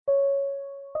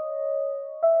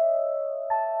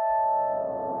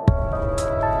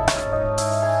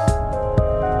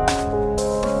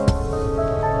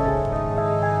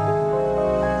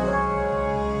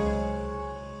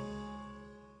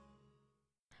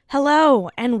Hello,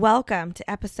 and welcome to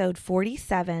episode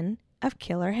 47 of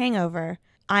Killer Hangover.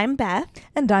 I'm Beth,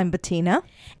 And I'm Bettina.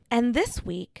 and this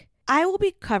week I will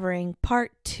be covering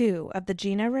part 2 of the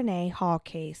Gina Renee Hall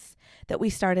case that we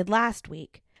started last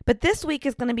week. But this week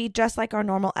is going to be just like our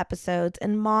normal episodes,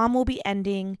 and Mom will be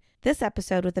ending this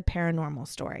episode with a paranormal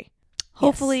story.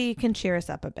 Hopefully, you can cheer us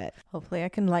up a bit. Hopefully I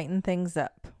can lighten things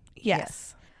up.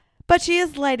 Yes. But she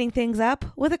is lighting things up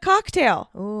with a cocktail.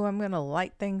 Oh, I'm going to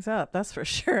light things up. That's for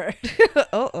sure.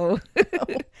 Uh-oh.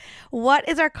 What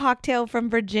is our cocktail from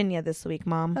Virginia this week,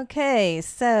 Mom? Okay,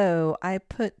 so I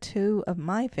put two of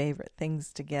my favorite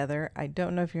things together. I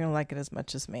don't know if you're going to like it as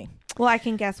much as me. Well, I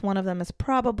can guess one of them is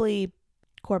probably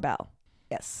Corbel.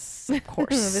 Yes, of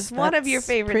course. It's one of your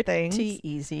favorite things. Pretty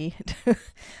easy.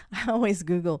 I always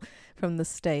Google from the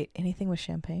state anything with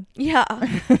champagne. Yeah.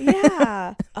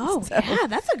 Yeah. Oh, So- yeah,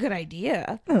 that's a good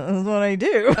idea. That's what I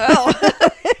do. Oh.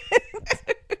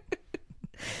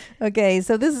 Okay,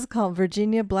 so this is called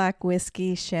Virginia Black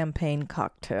Whiskey Champagne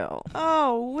Cocktail.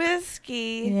 Oh,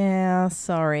 whiskey. Yeah,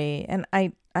 sorry. And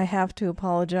I have to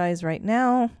apologize right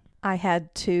now. I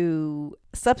had to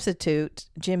substitute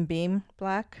Jim Beam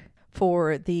Black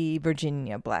for the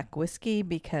Virginia Black Whiskey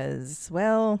because,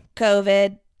 well,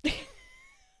 COVID.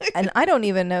 and I don't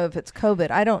even know if it's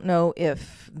COVID. I don't know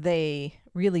if they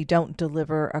really don't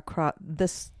deliver across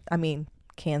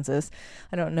Kansas.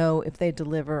 I don't know if they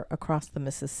deliver across the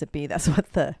Mississippi. That's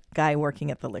what the guy working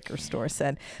at the liquor store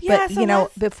said. Yeah, But, so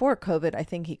let's- before COVID, I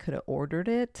think he could have ordered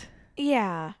it.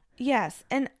 Yeah. Yes.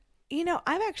 And,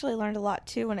 I've actually learned a lot,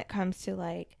 too, when it comes to,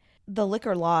 like, the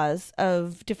liquor laws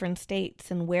of different states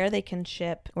and where they can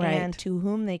ship and Right. to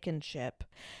whom they can ship.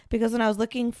 Because when I was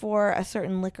looking for a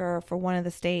certain liquor for one of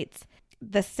the states,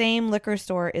 the same liquor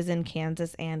store is in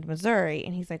Kansas and Missouri.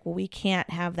 And he's like, well, we can't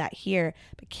have that here.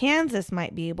 But Kansas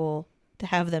might be able to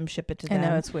have them ship it to I them.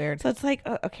 know, it's weird. So it's like,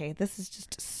 oh, okay, this is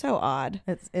just so odd.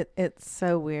 It's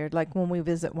so weird. Like when we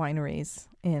visit wineries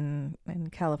in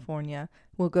California,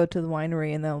 we'll go to the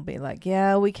winery and they'll be like,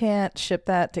 yeah, we can't ship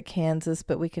that to Kansas,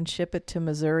 but we can ship it to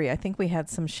Missouri. I think we had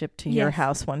some shipped to your Yes.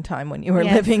 house one time when you were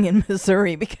Yes. living in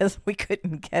Missouri because we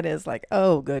couldn't get it. It's like,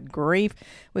 oh, good grief.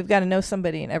 We've got to know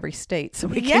somebody in every state so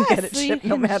we can get it so you shipped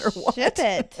no can matter what. Ship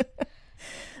it.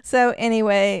 So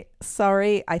anyway,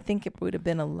 sorry. I think it would have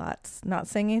been a lot, not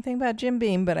saying anything about Jim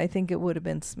Beam, but I think it would have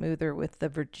been smoother with the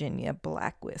Virginia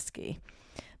Black Whiskey.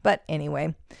 But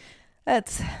anyway,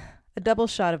 that's a double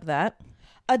shot of that.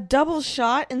 A double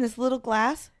shot in this little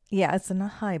glass. Yeah, it's in a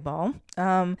highball.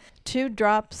 2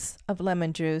 drops of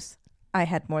lemon juice. I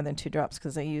had more than 2 drops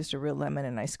because I used a real lemon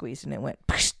and I squeezed and it went.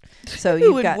 So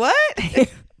you've got what?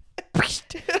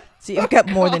 so you've got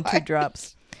more than 2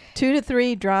 drops. 2 to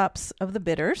 3 drops of the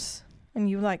bitters, and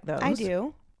you like those. I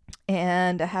do.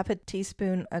 And a half a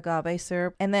teaspoon agave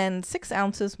syrup, and then 6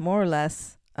 ounces more or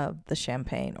less of the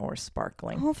champagne or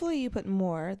sparkling. Hopefully you put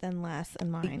more than less in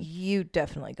mine. You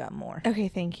definitely got more. Okay,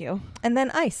 thank you. And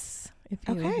then ice, if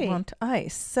you Okay. want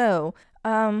ice. So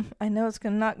I know it's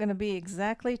not going to be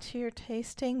exactly to your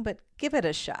tasting, but give it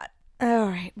a shot. All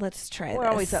right, let's try We're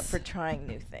this. always up for trying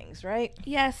new things, right?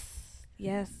 Yes.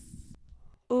 Yes.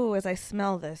 Ooh, as I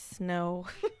smell this, no.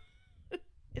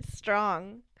 It's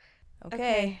strong.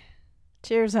 Okay.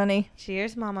 Cheers, honey.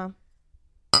 Cheers, Mama.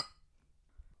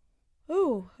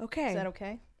 Ooh, okay. Is that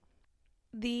okay?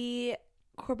 The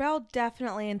Corbel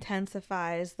definitely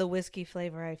intensifies the whiskey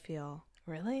flavor, I feel.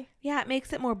 Really? Yeah, it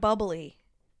makes it more bubbly.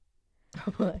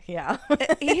 Yeah.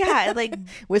 Yeah, like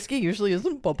Whiskey usually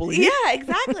isn't bubbly. yeah,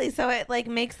 exactly. So it like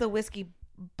makes the whiskey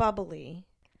bubbly.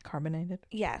 Carbonated.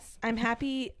 Yes, I'm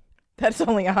happy. That's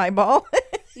only a highball.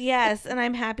 Yes, and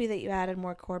I'm happy that you added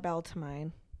more Corbel to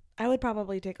mine. I would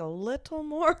probably take a little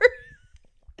more,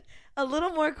 a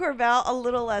little more Corbel, a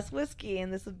little less whiskey,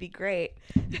 and this would be great.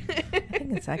 I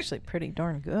think it's actually pretty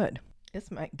darn good.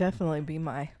 This might definitely be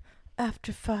my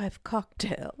after 5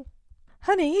 cocktail.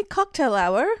 Honey, cocktail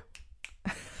hour.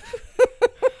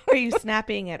 Are you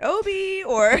snapping at Obi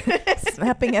or?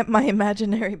 Snapping at my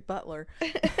imaginary butler.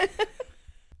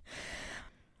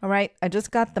 All right, I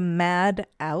just got the mad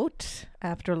out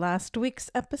after last week's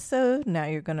episode. Now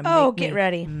you're going to make Oh, get me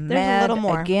ready. There's a mad little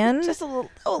more. again. Just a little.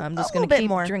 Oh, I'm just going going to to keep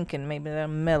more, drinking. Maybe that'll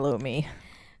mellow me.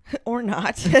 or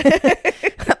not.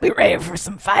 I'll be ready for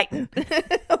some fighting.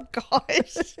 Oh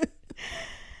gosh.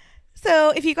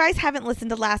 So, if you guys haven't listened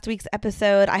to last week's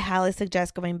episode, I highly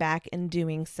suggest going back and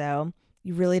doing so.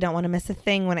 You really don't want to miss a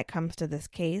thing when it comes to this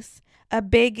case. A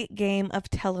big game of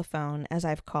telephone, as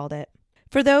I've called it.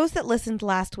 For those that listened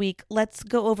last week, let's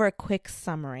go over a quick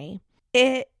summary.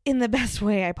 In the best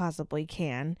way I possibly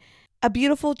can. A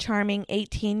beautiful, charming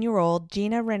 18-year-old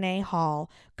Gina Renee Hall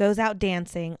goes out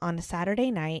dancing on a Saturday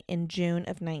night in June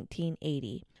of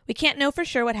 1980. We can't know for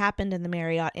sure what happened in the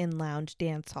Marriott Inn Lounge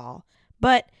dance hall,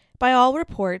 but by all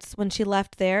reports, when she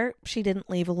left there, she didn't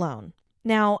leave alone.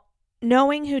 Now,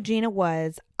 knowing who Gina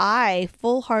was, I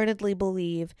full-heartedly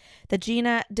believe that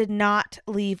Gina did not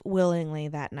leave willingly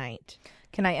that night.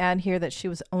 Can I add here that she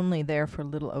was only there for a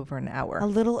little over an hour? A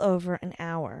little over an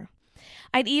hour.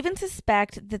 I'd even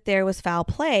suspect that there was foul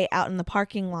play out in the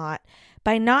parking lot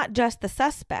by not just the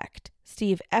suspect,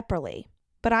 Steve Epperly,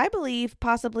 but I believe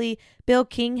possibly Bill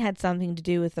King had something to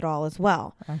do with it all as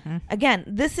well. Again,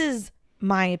 this is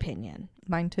my opinion.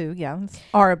 Mine too, yeah. It's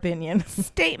our opinion.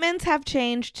 Statements have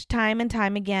changed time and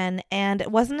time again, and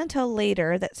it wasn't until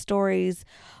later that stories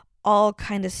all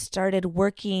kind of started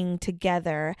working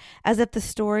together as if the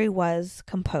story was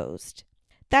composed.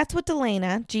 That's what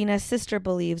Delana, Gina's sister,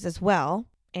 believes as well,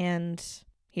 and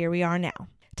here we are now.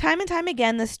 Time and time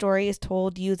again, the story is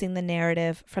told using the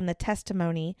narrative from the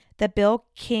testimony that Bill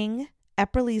King,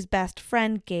 Epperly's best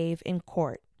friend, gave in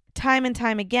court. Time and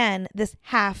time again, this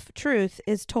half-truth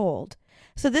is told.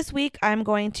 So this week, I'm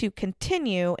going to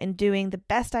continue in doing the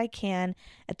best I can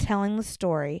at telling the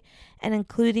story and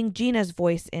including Gina's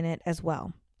voice in it as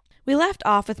well. We left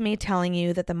off with me telling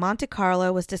you that the Monte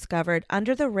Carlo was discovered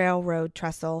under the railroad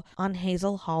trestle on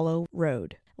Hazel Hollow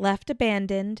Road, left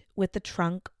abandoned with the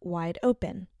trunk wide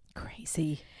open.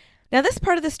 Crazy. Now, this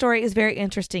part of the story is very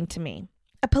interesting to me.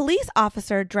 A police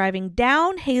officer driving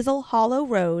down Hazel Hollow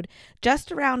Road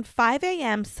just around 5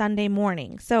 a.m. Sunday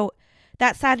morning. So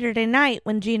that Saturday night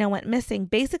when Gina went missing,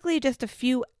 basically just a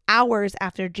few hours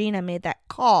after Gina made that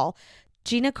call,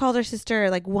 Gina called her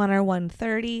sister like 1 or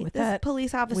 1:30. With this that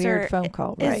police officer weird phone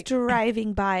call, is right?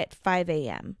 driving by at 5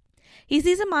 a.m. He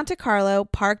sees a Monte Carlo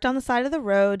parked on the side of the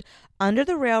road under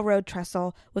the railroad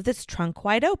trestle with its trunk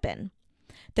wide open.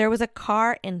 There was a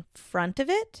car in front of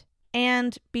it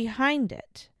and behind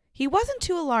it. He wasn't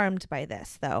too alarmed by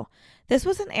this, though. This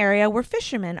was an area where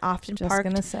fishermen often parked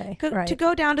to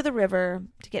go down to the river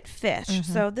to get fish,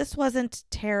 so this wasn't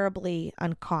terribly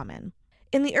uncommon.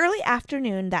 In the early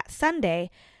afternoon that Sunday,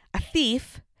 a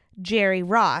thief, Jerry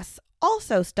Ross,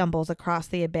 also stumbles across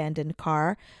the abandoned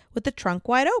car with the trunk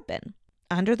wide open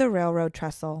under the railroad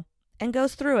trestle and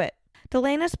goes through it.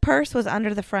 Delana's purse was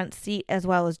under the front seat as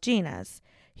well as Gina's.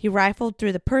 He rifled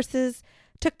through the purses,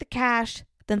 took the cash,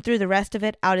 then threw the rest of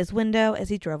it out his window as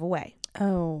he drove away.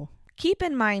 Oh. Keep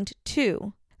in mind,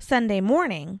 too, Sunday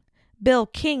morning, Bill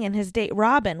King and his date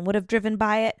Robin would have driven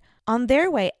by it on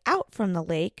their way out from the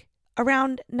lake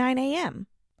around 9 a.m.,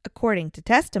 according to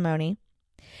testimony.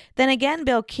 Then again,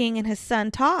 Bill King and his son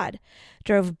Todd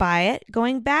drove by it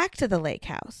going back to the lake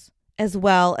house, as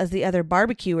well as the other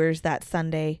barbecuers that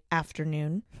Sunday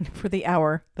afternoon. For the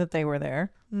hour that they were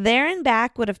there. There and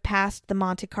back would have passed the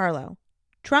Monte Carlo,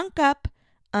 trunk up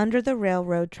under the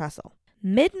railroad trestle.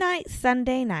 Midnight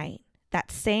Sunday night,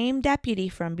 that same deputy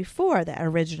from before that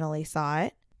originally saw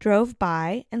it drove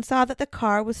by and saw that the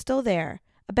car was still there,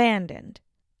 abandoned.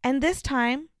 And this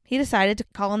time, he decided to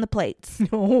call in the plates.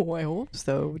 Oh, I hope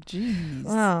so. Jeez.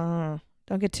 Oh,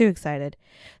 don't get too excited.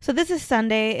 So this is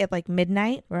Sunday at like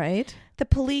midnight. Right. The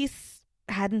police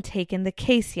hadn't taken the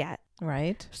case yet.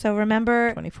 Right. So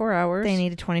remember, 24 hours. They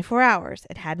needed 24 hours.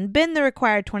 It hadn't been the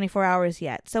required 24 hours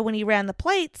yet. So when he ran the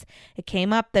plates, it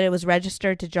came up that it was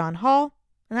registered to John Hall,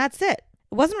 and that's it.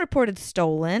 It wasn't reported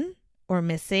stolen or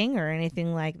missing or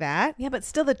anything like that. Yeah, but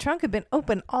still the trunk had been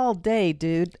open all day,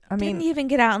 dude. Didn't even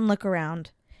get out and look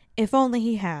around. If only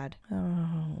he had.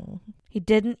 Oh. He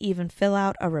didn't even fill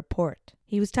out a report.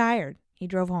 He was tired. He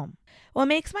drove home. What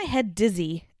makes my head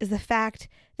dizzy is the fact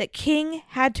that King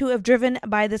had to have driven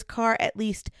by this car at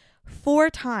least 4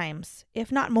 times,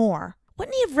 if not more.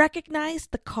 Wouldn't he have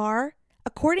recognized the car?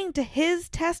 According to his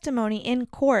testimony in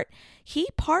court, he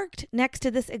parked next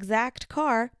to this exact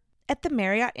car at the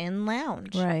Marriott Inn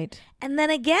Lounge. Right. And then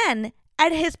again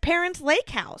at his parents' lake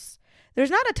house.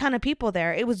 There's not a ton of people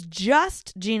there. It was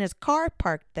just Gina's car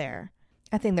parked there.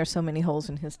 I think there's so many holes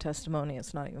in his testimony,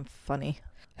 it's not even funny.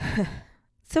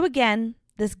 So again,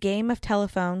 this game of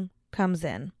telephone comes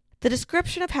in. The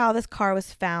description of how this car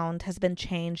was found has been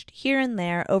changed here and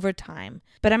there over time,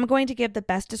 but I'm going to give the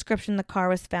best description the car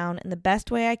was found in the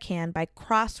best way I can by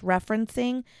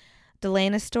cross-referencing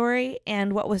Delana's story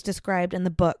and what was described in the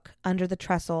book Under the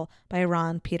Trestle by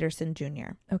Ron Peterson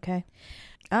Jr. Okay.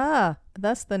 Ah,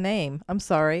 that's the name. I'm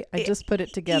sorry. I just put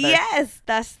it together. Yes,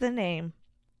 that's the name.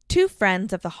 2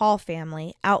 friends of the Hall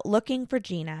family out looking for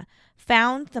Gina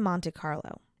found the Monte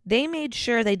Carlo. They made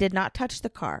sure they did not touch the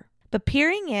car, but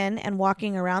peering in and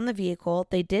walking around the vehicle,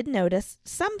 they did notice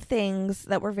some things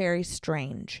that were very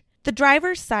strange. The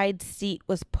driver's side seat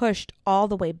was pushed all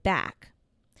the way back.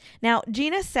 Now,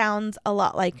 Gina sounds a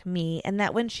lot like me, and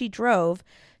that when she drove,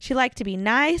 she liked to be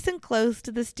nice and close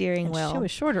to the steering And wheel. she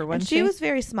was shorter, wasn't And she was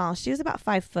very small. She was about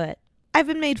 5 foot. I've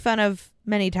been made fun of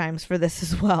many times for this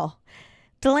as well.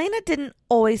 Delana didn't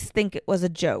always think it was a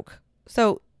joke.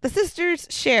 So the sisters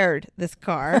shared this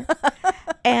car,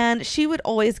 and she would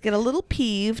always get a little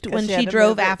peeved when she she had to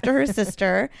drove move it. after her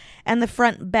sister, and the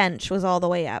front bench was all the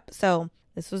way up. So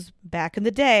this was back in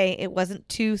the day. It wasn't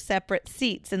 2 separate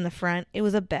seats in the front. It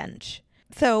was a bench.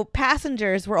 So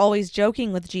passengers were always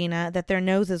joking with Gina that their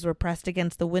noses were pressed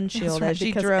against the windshield as she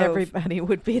because drove. everybody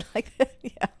would be like that.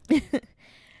 Yeah.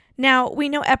 Now, we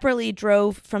know Epperly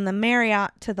drove from the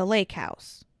Marriott to the lake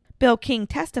house. Bill King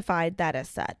testified that as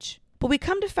such. But we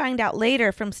come to find out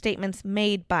later from statements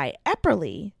made by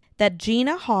Epperly that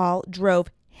Gina Hall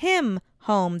drove him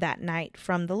home that night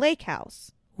from the lake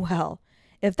house. Well,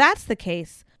 if that's the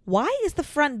case, why is the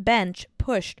front bench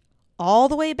pushed all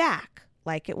the way back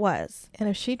like it was? And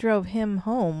if she drove him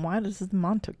home, why does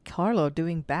Monte Carlo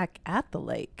doing back at the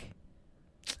lake?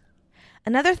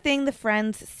 Another thing the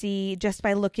friends see just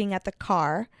by looking at the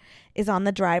car is on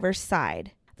the driver's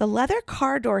side. The leather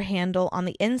car door handle on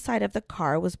the inside of the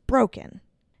car was broken.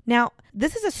 Now,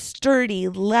 this is a sturdy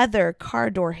leather car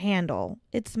door handle.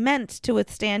 It's meant to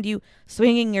withstand you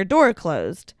swinging your door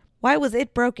closed. Why was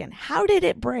it broken? How did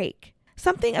it break?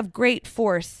 Something of great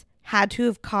force had to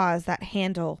have caused that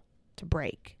handle to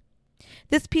break.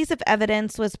 This piece of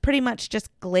evidence was pretty much just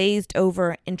glazed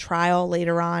over in trial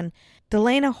later on.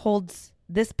 Delana holds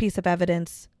this piece of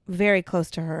evidence very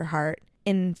close to her heart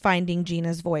in finding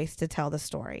Gina's voice to tell the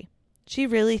story. She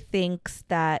really thinks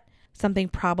that something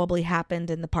probably happened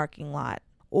in the parking lot,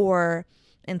 or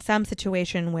in some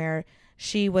situation where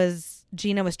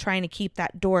Gina was trying to keep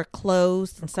that door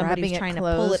closed and somebody was trying to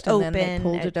pull it open. And then they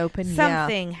pulled it open.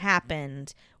 Something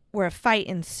happened where a fight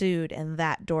ensued and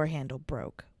that door handle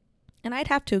broke. And I'd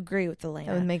have to agree with Delana.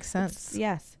 That would make sense.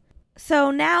 Yes. So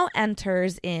now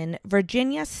enters in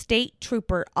Virginia State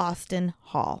Trooper Austin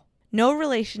Hall. No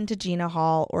relation to Gina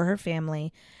Hall or her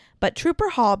family, but Trooper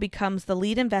Hall becomes the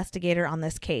lead investigator on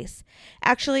this case.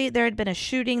 Actually, there had been a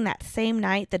shooting that same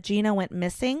night that Gina went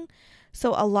missing,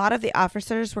 so a lot of the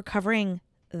officers were covering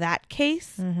that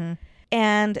case,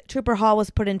 and Trooper Hall was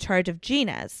put in charge of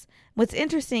Gina's. What's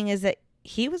interesting is that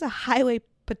he was a highway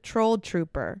patrol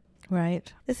trooper.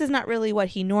 Right. This is not really what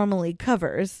he normally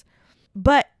covers,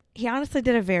 but he honestly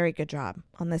did a very good job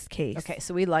on this case. Okay,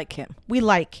 so we like him. We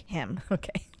like him.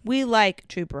 Okay. We like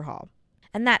Trooper Hall.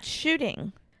 And that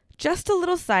shooting, just a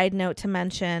little side note to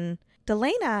mention,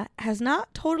 Delana has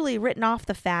not totally written off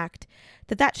the fact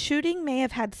that that shooting may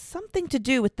have had something to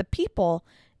do with the people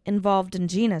involved in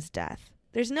Gina's death.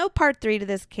 There's no part 3 to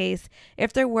this case.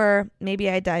 If there were, maybe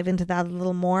I'd dive into that a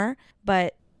little more,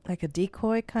 but Like a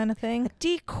decoy kind of thing? a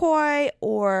decoy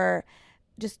or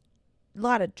just a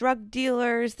lot of drug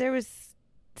dealers.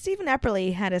 Stephen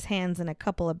Epperly had his hands in a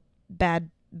couple of bad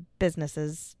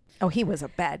businesses. Oh, he was a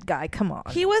bad guy. Come on.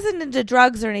 He wasn't into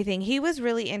drugs or anything. He was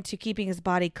really into keeping his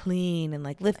body clean and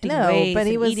like lifting weights but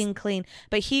he and was eating clean.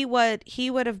 But he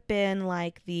would have been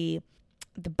like the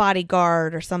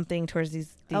bodyguard or something towards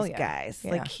these guys.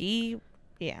 Yeah. Like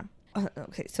yeah.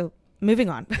 Okay, so moving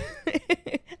on.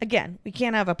 Again, we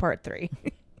can't have a part 3.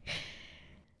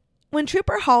 When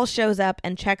Trooper Hall shows up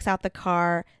and checks out the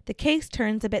car, the case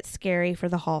turns a bit scary for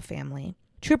the Hall family.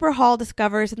 Trooper Hall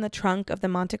discovers in the trunk of the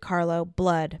Monte Carlo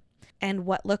blood and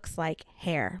what looks like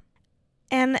hair.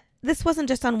 And this wasn't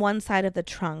just on one side of the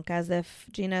trunk, as if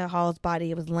Gina Hall's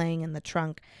body was laying in the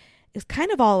trunk. It was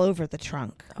kind of all over the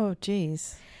trunk. Oh,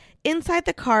 geez. Inside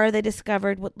the car, they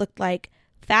discovered what looked like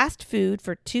fast food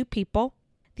for 2 people.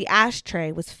 The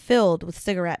ashtray was filled with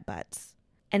cigarette butts,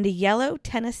 and a yellow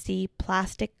Tennessee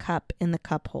plastic cup in the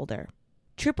cup holder.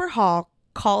 Trooper Hall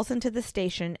calls into the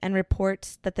station and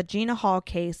reports that the Gina Hall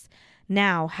case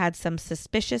now had some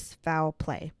suspicious foul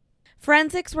play.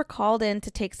 Forensics were called in to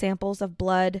take samples of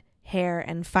blood, hair,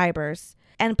 and fibers,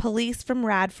 and police from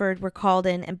Radford were called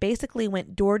in and basically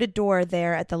went door to door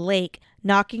there at the lake,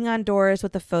 knocking on doors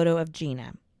with a photo of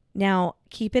Gina. Now,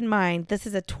 keep in mind, this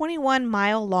is a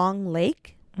 21-mile long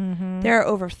lake. Mm-hmm. There are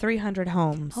over 300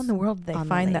 homes. How in the world did they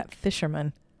find that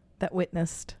fisherman that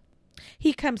witnessed?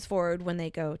 He comes forward when they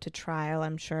go to trial,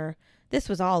 I'm sure. This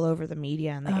was all over the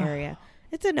media in the area.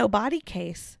 It's a no-body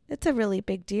case. It's a really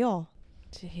big deal.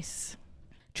 Jeez.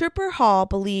 Trooper Hall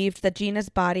believed that Gina's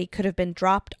body could have been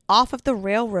dropped off of the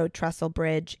railroad trestle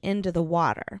bridge into the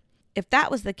water. If that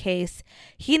was the case,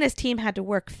 he and his team had to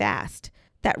work fast.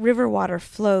 That river water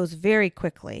flows very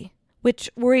quickly, which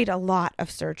worried a lot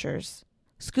of searchers.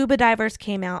 Scuba divers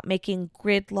came out making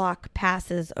gridlock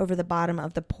passes over the bottom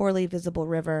of the poorly visible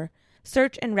river.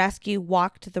 Search and rescue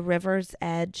walked the river's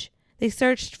edge. They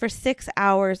searched for 6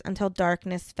 hours until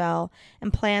darkness fell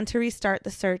and planned to restart the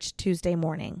search Tuesday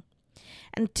morning.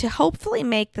 And to hopefully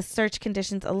make the search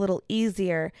conditions a little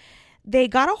easier, they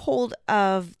got a hold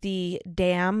of the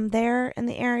dam there in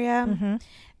the area. Mm-hmm.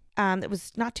 It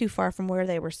was not too far from where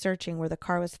they were searching, where the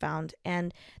car was found.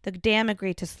 And the dam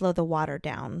agreed to slow the water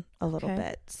down a little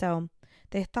bit. So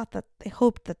they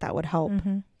hoped that would help.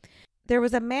 Mm-hmm. There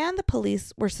was a man the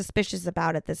police were suspicious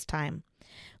about at this time,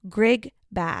 Greg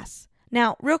Bass.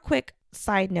 Now, real quick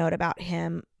side note about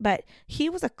him, but he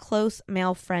was a close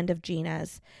male friend of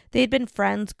Gina's. They'd been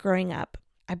friends growing up,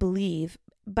 I believe,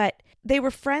 but they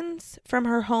were friends from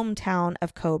her hometown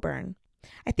of Coburn.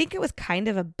 I think it was kind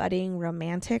of a budding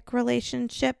romantic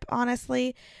relationship,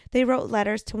 honestly. They wrote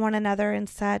letters to one another and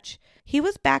such. He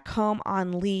was back home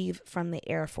on leave from the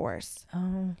Air Force.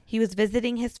 Oh. He was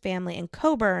visiting his family in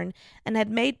Coburn and had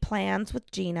made plans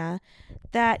with Gina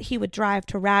that he would drive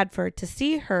to Radford to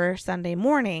see her Sunday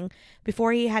morning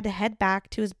before he had to head back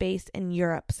to his base in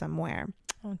Europe somewhere.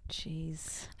 Oh,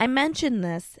 jeez. I mention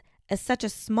this as such a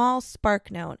small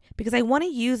spark note because I want to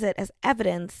use it as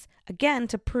evidence, again,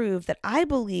 to prove that I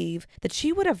believe that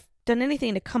she would have done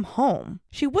anything to come home.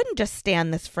 She wouldn't just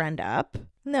stand this friend up.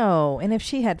 No, and if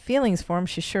she had feelings for him,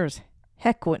 she sure as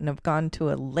heck wouldn't have gone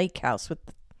to a lake house with...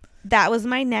 That was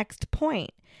my next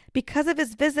point. Because of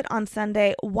his visit on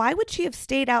Sunday, why would she have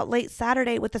stayed out late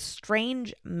Saturday with a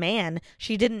strange man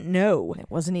she didn't know? It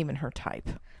wasn't even her type.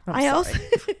 I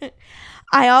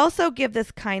also give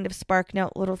this kind of spark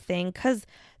note little thing because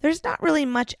there's not really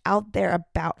much out there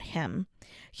about him.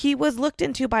 He was looked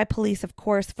into by police, of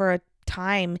course, for a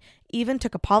time, even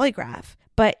took a polygraph,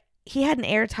 but he had an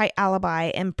airtight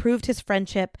alibi and proved his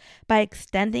friendship by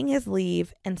extending his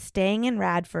leave and staying in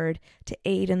Radford to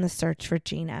aid in the search for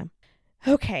Gina.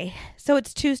 Okay, so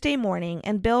it's Tuesday morning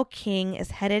and Bill King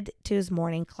is headed to his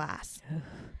morning class.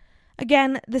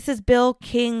 Again, this is Bill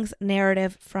King's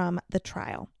narrative from the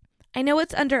trial. I know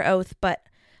it's under oath, but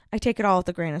I take it all with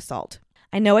a grain of salt.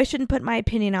 I know I shouldn't put my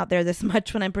opinion out there this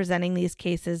much when I'm presenting these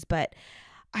cases, but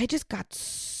I just got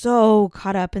so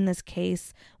caught up in this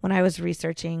case when I was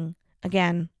researching.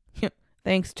 Again,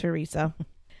 thanks, Teresa.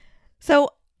 So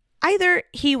either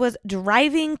he was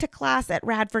driving to class at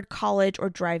Radford College or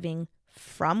driving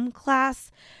from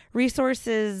class.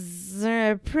 Resources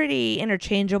are pretty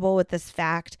interchangeable with this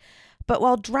fact. But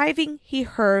while driving, he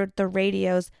heard the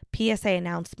radio's PSA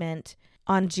announcement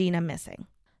on Gina missing.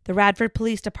 The Radford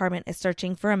Police Department is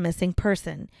searching for a missing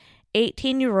person,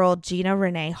 18-year-old Gina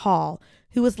Renee Hall,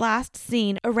 who was last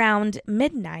seen around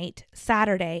midnight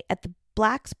Saturday at the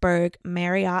Blacksburg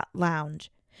Marriott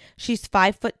Lounge. She's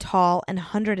 5 foot tall and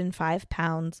 105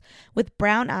 pounds, with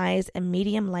brown eyes and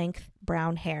medium-length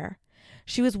brown hair.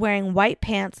 She was wearing white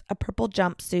pants, a purple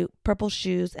jumpsuit, purple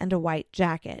shoes, and a white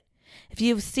jacket. If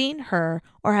you've seen her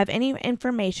or have any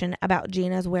information about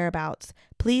Gina's whereabouts,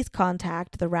 please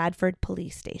contact the Radford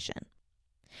Police Station.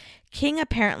 King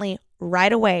apparently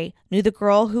right away knew the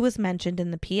girl who was mentioned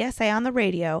in the PSA on the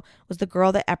radio was the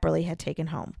girl that Epperly had taken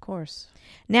home. Of course.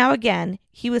 Now again,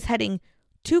 he was heading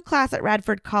to class at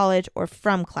Radford College or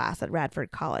from class at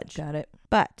Radford College. Got it.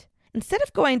 But instead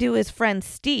of going to his friend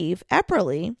Steve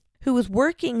Epperly, who was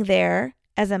working there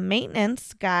as a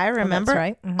maintenance guy, remember,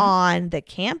 right. Mm-hmm. on the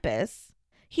campus,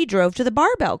 he drove to the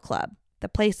Barbell Club, the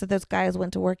place that those guys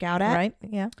went to work out at. Right,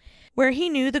 yeah. Where he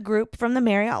knew the group from the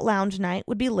Marriott Lounge night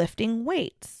would be lifting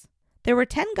weights. There were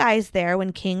 10 guys there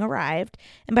when King arrived,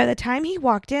 and by the time he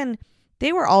walked in,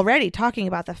 they were already talking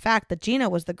about the fact that Gina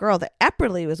was the girl that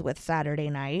Epperly was with Saturday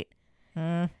night.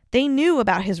 They knew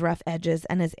about his rough edges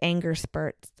and his anger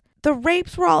spurts. The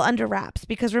rapes were all under wraps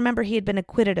because remember he had been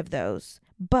acquitted of those.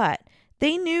 But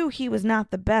they knew he was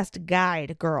not the best guy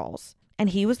to girls,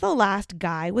 and he was the last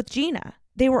guy with Gina.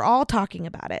 They were all talking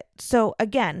about it. So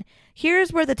again,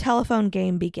 here's where the telephone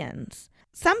game begins.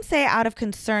 Some say out of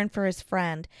concern for his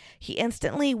friend, he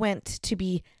instantly went to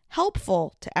be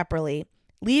helpful to Epperly,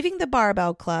 leaving the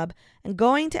Barbell Club and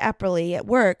going to Epperly at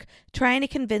work, trying to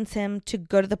convince him to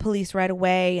go to the police right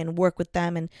away and work with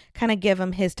them and kind of give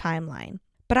him his timeline.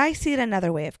 But I see it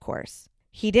another way, of course.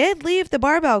 He did leave the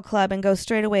Barbell Club and go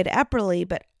straight away to Epperly,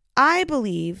 but I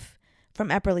believe from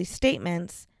Epperly's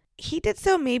statements, he did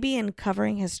so maybe in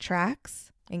covering his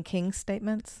tracks. In King's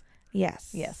statements?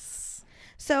 Yes. Yes.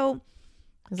 So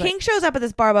King shows up at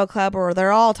this Barbell Club where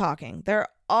they're all talking. They're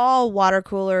all water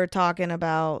cooler talking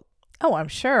about... Oh, I'm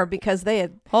sure, because they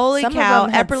had... Holy cow,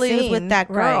 Epperly was with that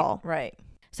girl. Right.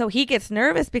 So he gets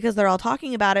nervous because they're all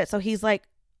talking about it. So he's like,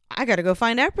 I got to go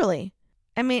find Epperly.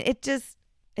 I mean, it just...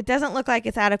 It doesn't look like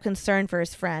it's out of concern for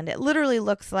his friend. It literally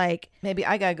looks like Maybe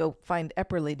I gotta go find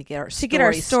Epperly to get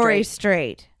our story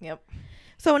straight. Yep.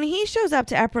 So when he shows up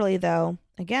to Epperly, though,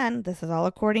 again, this is all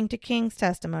according to King's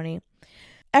testimony,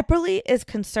 Epperly is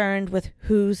concerned with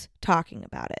who's talking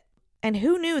about it. And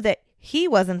who knew that he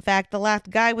was, in fact, the last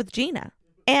guy with Gina?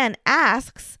 And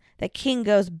asks that King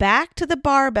goes back to the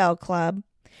Barbell Club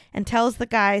and tells the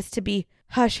guys to be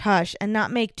hush-hush and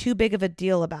not make too big of a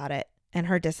deal about it and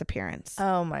her disappearance.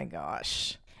 Oh, my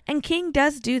gosh. And King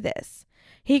does do this.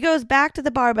 He goes back to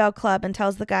the Barbell Club and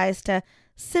tells the guys to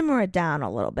simmer it down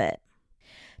a little bit.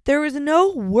 There was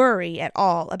no worry at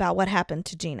all about what happened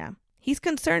to Gina. He's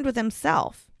concerned with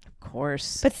himself. Of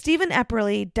course. But Stephen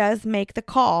Epperly does make the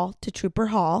call to Trooper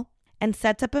Hall and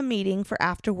sets up a meeting for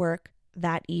after work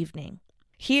that evening.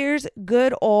 Here's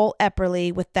good old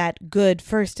Epperly with that good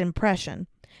first impression.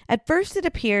 At first, it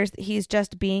appears that he's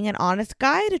just being an honest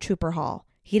guy to Trooper Hall.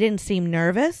 He didn't seem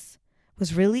nervous,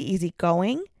 was really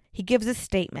easygoing. He gives a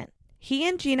statement. He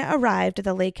and Gina arrived at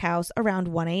the lake house around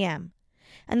 1 a.m.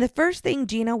 And the first thing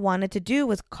Gina wanted to do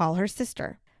was call her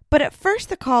sister. But at first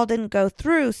the call didn't go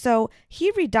through, so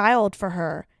he redialed for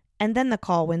her, and then the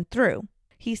call went through.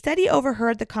 He said he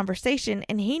overheard the conversation,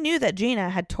 and he knew that Gina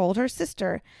had told her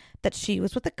sister that she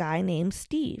was with a guy named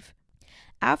Steve.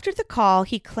 After the call,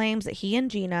 he claims that he and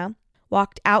Gina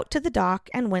walked out to the dock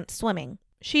and went swimming.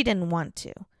 She didn't want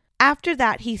to. After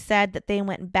that, he said that they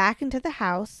went back into the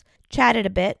house, chatted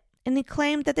a bit, and he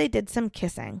claimed that they did some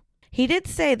kissing. He did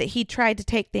say that he tried to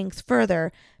take things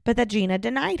further, but that Gina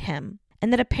denied him,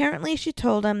 and that apparently she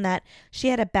told him that she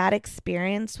had a bad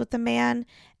experience with the man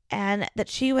and that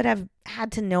she would have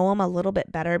had to know him a little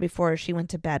bit better before she went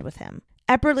to bed with him.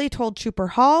 Epperly told Trooper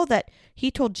Hall that he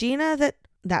told Gina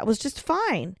that was just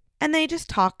fine, and they just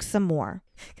talked some more.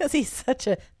 Because he's such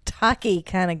a talky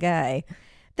kind of guy.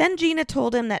 Then Gina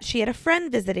told him that she had a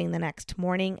friend visiting the next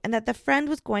morning and that the friend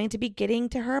was going to be getting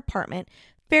to her apartment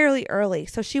fairly early,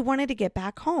 so she wanted to get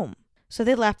back home. So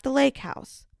they left the lake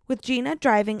house, with Gina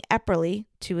driving Epperly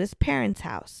to his parents'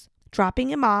 house, dropping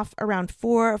him off around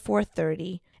 4 or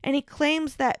 4:30, and he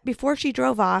claims that before she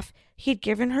drove off, he had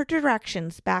given her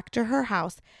directions back to her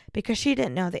house because she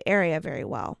didn't know the area very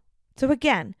well. So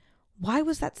again, why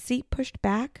was that seat pushed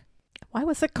back? Why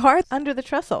was the car under the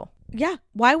trestle? Yeah,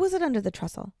 why was it under the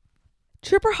trestle?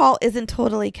 Trooper Hall isn't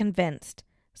totally convinced,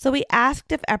 so he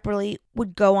asked if Epperly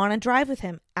would go on a drive with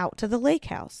him out to the lake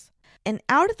house. And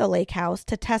out at the lake house,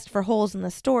 to test for holes in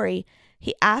the story,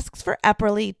 he asks for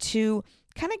Epperly to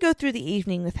kind of go through the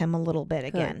evening with him a little bit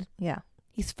again. Good. Yeah.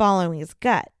 He's following his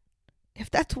gut.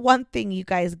 If that's one thing you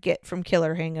guys get from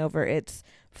Killer Hangover, it's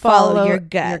follow your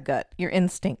gut. Your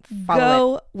instinct.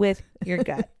 Go with your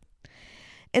gut.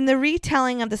 In the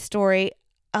retelling of the story,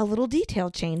 a little detail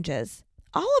changes.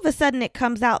 All of a sudden, it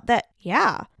comes out that,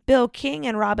 yeah, Bill King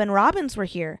and Robin Robbins were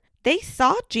here. They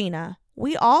saw Gina.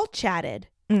 We all chatted.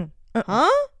 Huh?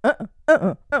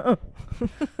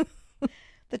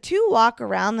 The two walk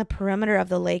around the perimeter of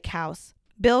the lake house.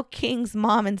 Bill King's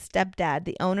mom and stepdad,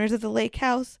 the owners of the lake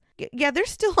house, yeah, they're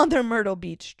still on their Myrtle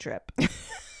Beach trip. I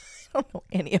don't know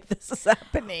any of this is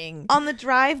happening. On the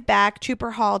drive back,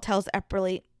 Trooper Hall tells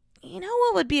Epperly, you know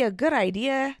what would be a good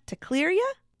idea to clear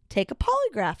you? Take a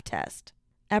polygraph test.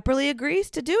 Epperly agrees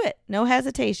to do it, no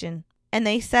hesitation, and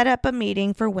they set up a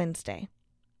meeting for Wednesday.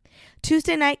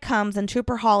 Tuesday night comes and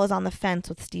Trooper Hall is on the fence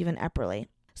with Stephen Epperly.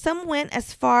 Some went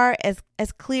as far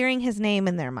as clearing his name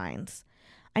in their minds.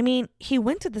 I mean, he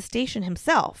went to the station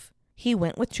himself. He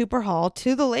went with Trooper Hall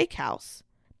to the lake house.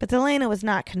 But Delana was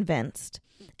not convinced.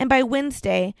 And by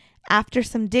Wednesday, after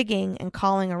some digging and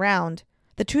calling around,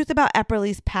 the truth about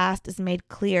Epperly's past is made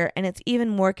clear, and it's even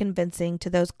more convincing to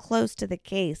those close to the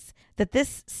case that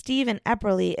this Stephen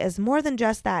Epperly is more than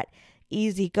just that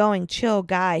easygoing, chill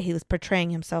guy he was portraying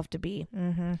himself to be.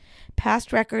 Mm-hmm.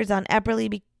 Past records on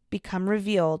Epperly become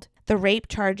revealed. The rape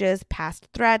charges, past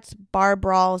threats, bar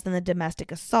brawls, and the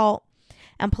domestic assault.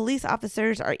 And police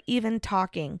officers are even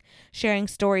talking, sharing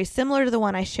stories similar to the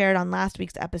one I shared on last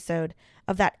week's episode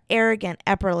of that arrogant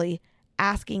Epperly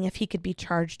asking if he could be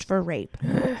charged for rape.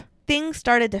 Things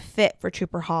started to fit for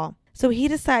Trooper Hall, so he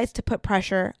decides to put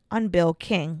pressure on Bill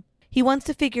King. He wants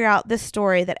to figure out this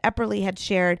story that Epperly had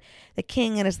shared that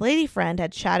King and his lady friend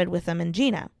had chatted with him and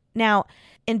Gina. Now,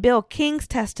 in Bill King's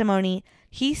testimony,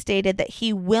 he stated that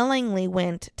he willingly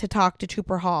went to talk to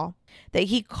Trooper Hall, that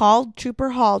he called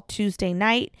Trooper Hall Tuesday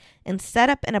night and set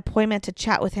up an appointment to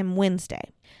chat with him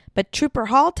Wednesday. But Trooper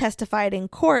Hall testified in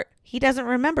court he doesn't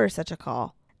remember such a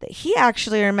call, that he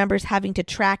actually remembers having to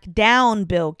track down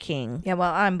Bill King. Yeah,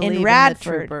 well, I'm believing in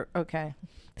Radford. the trooper. Okay.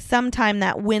 Sometime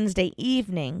that Wednesday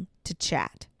evening to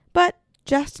chat. But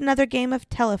Just another game of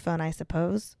telephone, I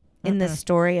suppose, in this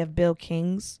story of Bill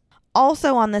King's.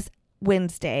 Also on this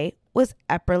Wednesday was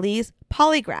Epperly's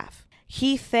polygraph.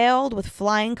 He failed with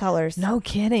flying colors. No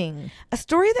kidding. A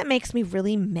story that makes me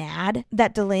really mad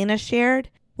that Delana shared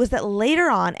was that later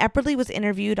on, Epperly was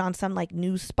interviewed on some like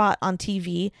news spot on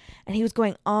TV, and he was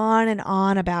going on and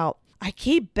on about, I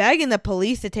keep begging the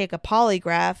police to take a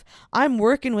polygraph. I'm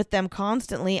working with them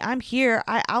constantly. I'm here.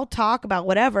 I'll talk about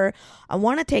whatever. I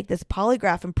want to take this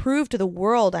polygraph and prove to the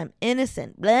world I'm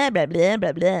innocent. Blah, blah, blah,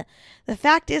 blah, blah. The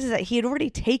fact is that he had already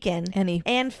taken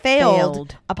and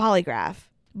failed a polygraph.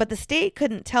 But the state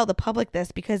couldn't tell the public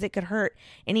this because it could hurt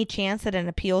any chance at an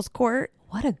appeals court.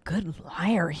 What a good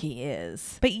liar he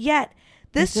is. But yet,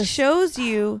 this shows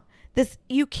you this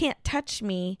you can't touch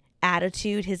me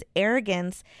attitude, his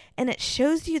arrogance, and it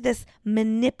shows you this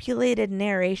manipulated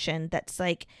narration that's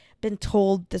like been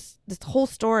told this whole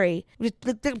story. To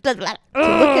look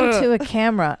into a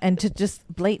camera and to just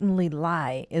blatantly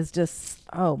lie is just,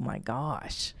 oh my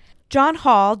gosh. John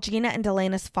Hall, Gina and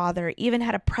Delana's father, even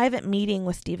had a private meeting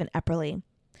with Stephen Epperly.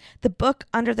 The book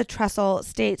Under the Trestle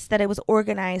states that it was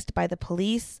organized by the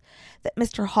police, that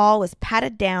Mr. Hall was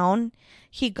patted down.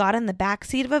 He got in the back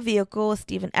seat of a vehicle with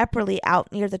Stephen Epperly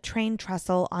out near the train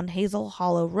trestle on Hazel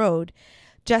Hollow Road,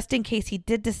 just in case he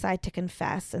did decide to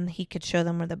confess and he could show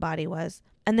them where the body was.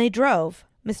 And they drove.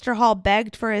 Mr. Hall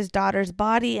begged for his daughter's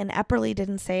body, and Epperly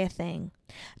didn't say a thing.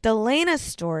 Delana's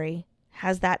story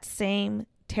has that same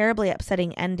terribly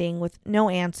upsetting ending with no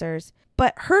answers.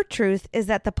 But her truth is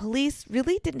that the police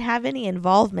really didn't have any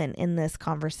involvement in this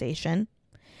conversation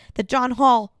that John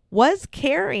Hall was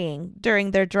carrying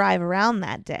during their drive around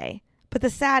that day. But the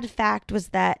sad fact was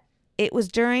that it was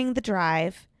during the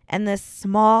drive and this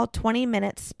small 20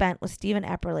 minutes spent with Stephen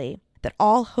Epperly that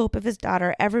all hope of his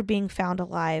daughter ever being found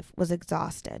alive was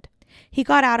exhausted. He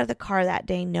got out of the car that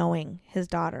day knowing his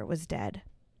daughter was dead.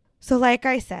 So like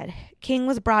I said, King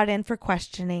was brought in for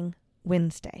questioning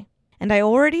Wednesday. And I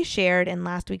already shared in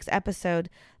last week's episode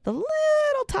the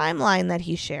little timeline that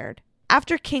he shared.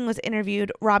 After King was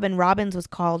interviewed, Robin Robbins was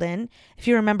called in. If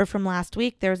you remember from last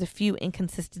week, there was a few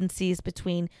inconsistencies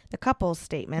between the couple's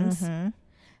statements. Mm-hmm.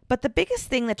 But the biggest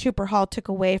thing that Trooper Hall took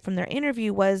away from their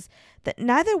interview was that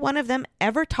neither one of them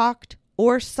ever talked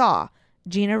or saw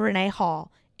Gina Renee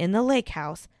Hall in the lake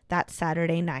house that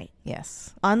Saturday night.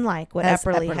 Yes. Unlike what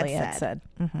Epperly had said.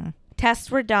 Mm-hmm. Tests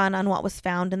were done on what was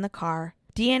found in the car.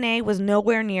 DNA was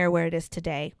nowhere near where it is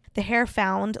today. The hair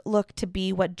found looked to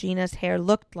be what Gina's hair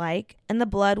looked like, and the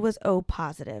blood was O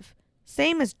positive.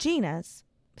 Same as Gina's.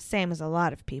 Same as a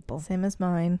lot of people. Same as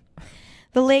mine.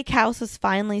 The lake house was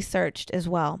finally searched as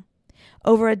well.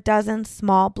 Over a dozen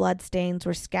small blood stains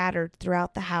were scattered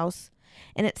throughout the house,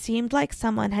 and it seemed like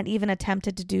someone had even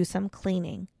attempted to do some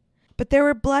cleaning. But there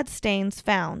were blood stains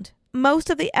found. Most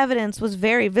of the evidence was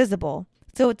very visible,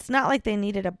 so it's not like they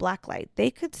needed a black light.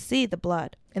 They could see the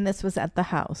blood. And this was at the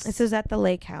house. This was at the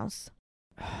lake house.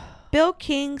 Bill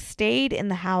King stayed in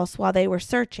the house while they were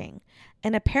searching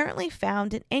and apparently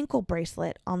found an ankle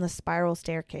bracelet on the spiral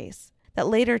staircase that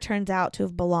later turns out to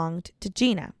have belonged to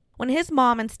Gina. When his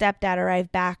mom and stepdad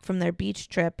arrived back from their beach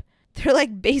trip, they're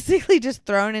like basically just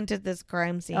thrown into this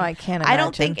crime scene. Oh, I can't imagine. I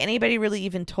don't think anybody really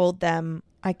even told them.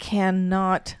 I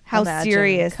cannot how imagine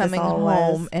serious coming this all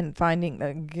home was. And finding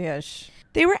the gosh.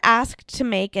 They were asked to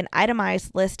make an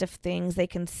itemized list of things they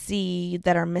can see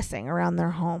that are missing around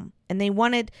their home. And the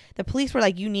police were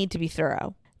like, you need to be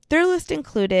thorough. Their list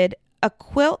included a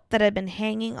quilt that had been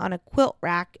hanging on a quilt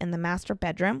rack in the master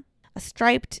bedroom, a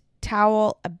striped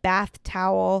towel, a bath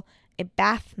towel, a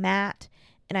bath mat,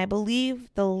 and I believe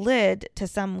the lid to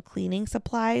some cleaning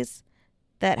supplies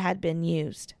that had been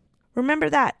used. Remember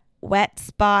that wet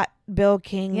spot Bill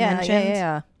King mentioned?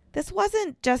 Yeah. This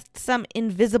wasn't just some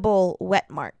invisible wet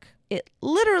mark. It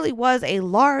literally was a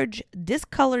large,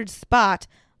 discolored spot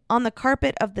on the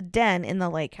carpet of the den in the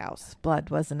lake house. Blood,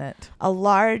 wasn't it? A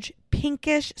large,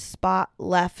 pinkish spot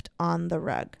left on the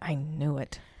rug. I knew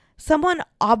it. Someone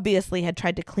obviously had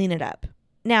tried to clean it up.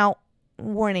 Now,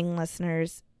 warning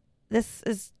listeners, this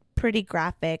is pretty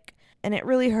graphic and it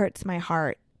really hurts my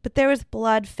heart. But there was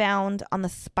blood found on the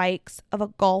spikes of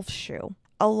a golf shoe,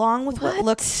 along with what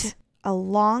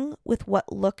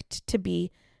looked to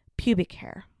be pubic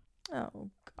hair. Oh,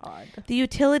 God. The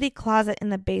utility closet in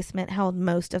the basement held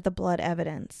most of the blood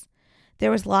evidence.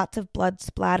 There was lots of blood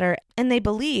splatter, and they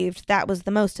believed that was the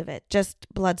most of it, just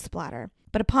blood splatter.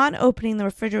 But upon opening the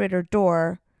refrigerator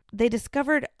door, they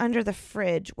discovered under the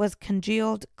fridge was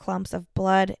congealed clumps of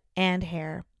blood and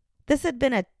hair. This had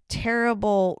been a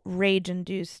terrible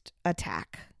rage-induced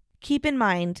attack. Keep in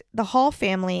mind, the Hall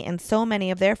family and so many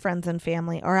of their friends and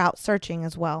family are out searching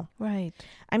as well. Right.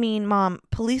 I mean, Mom,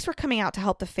 police were coming out to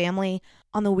help the family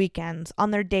on the weekends,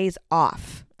 on their days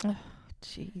off. Oh,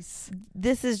 jeez.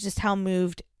 This is just how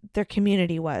moved their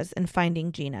community was in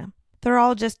finding Gina. They're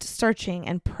all just searching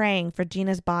and praying for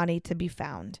Gina's body to be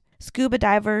found. Scuba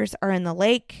divers are in the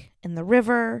lake, in the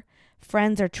river.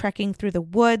 Friends are trekking through the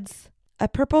woods. A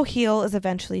purple heel is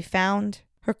eventually found.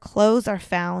 Her clothes are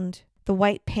found. The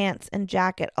white pants and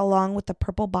jacket along with the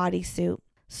purple bodysuit,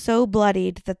 so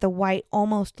bloodied that the white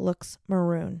almost looks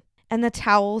maroon. And the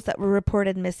towels that were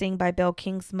reported missing by Bill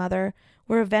King's mother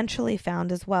were eventually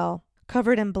found as well,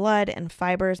 covered in blood and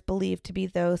fibers believed to be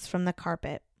those from the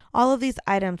carpet. All of these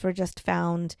items were just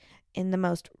found in the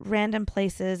most random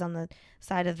places, on the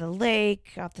side of the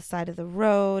lake, off the side of the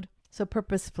road. So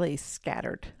purposefully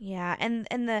scattered. Yeah, and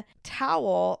the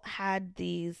towel had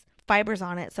these fibers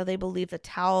on it, so they believe the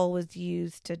towel was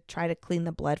used to try to clean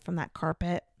the blood from that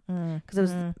carpet, because it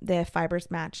was the fibers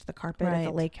matched the carpet at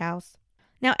the lake house.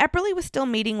 Now, Epperly was still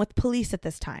meeting with police at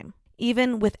this time,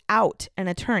 even without an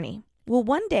attorney. Well,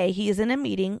 one day he is in a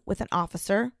meeting with an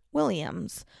officer,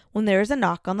 Williams, when there is a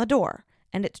knock on the door,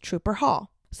 and it's Trooper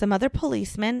Hall, some other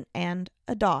policemen, and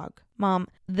a dog. Mom,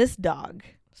 this dog,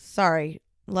 sorry,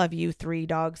 love you 3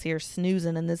 dogs here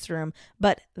snoozing in this room,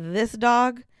 but this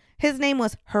dog, his name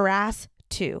was Harass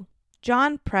 2.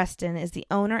 John Preston is the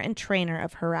owner and trainer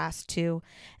of Harass 2,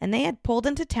 and they had pulled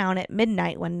into town at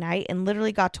midnight one night and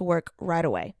literally got to work right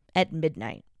away at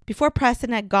midnight. Before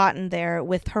Preston had gotten there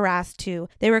with Harass 2,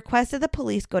 they requested the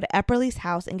police go to Epperly's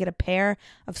house and get a pair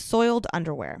of soiled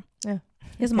underwear. Yeah.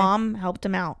 His mom helped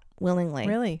him out willingly.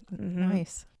 Really? Mm-hmm.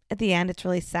 Nice. At the end, it's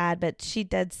really sad, but she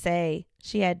did say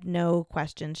she had no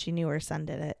questions. She knew her son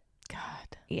did it.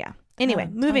 God. Yeah. Anyway,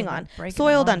 moving on. Breaking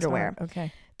Soiled mom's underwear. heart.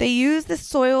 Okay. They used the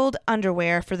soiled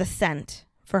underwear for the scent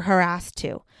for Harass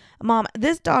 2. Mom,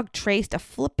 this dog traced a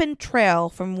flippin' trail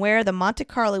from where the Monte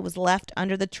Carlo was left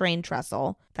under the train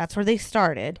trestle. That's where they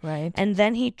started. Right. And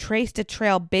then he traced a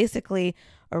trail basically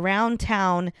around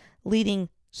town leading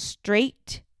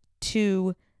straight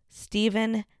to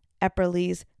Stephen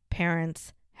Epperly's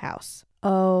parents' house.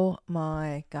 Oh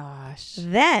my gosh.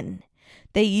 Then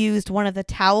they used one of the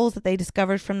towels that they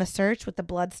discovered from the search with the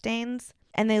blood stains,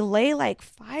 and they lay like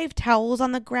 5 towels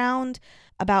on the ground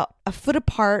about a foot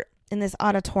apart in this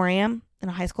auditorium, in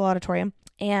a high school auditorium,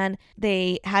 and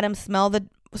they had him smell the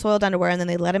soiled underwear, and then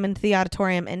they let him into the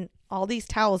auditorium, and all these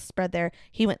towels spread there.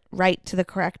 He went right to the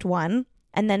correct one,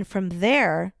 and then from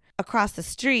there, across the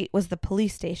street was the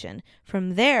police station.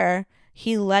 From there,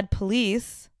 he led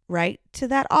police right to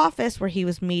that office where he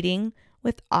was meeting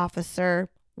with Officer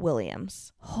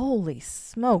Williams. Holy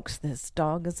smokes, this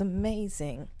dog is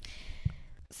amazing.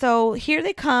 So here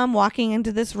they come walking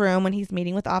into this room when he's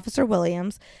meeting with Officer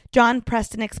Williams. John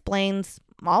Preston explains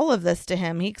all of this to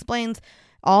him. He explains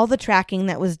all the tracking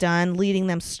that was done, leading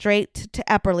them straight to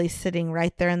Epperly sitting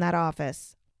right there in that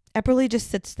office. Epperly just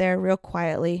sits there real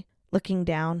quietly, looking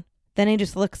down. Then he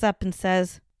just looks up and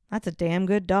says, "That's a damn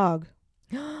good dog.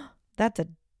 That's a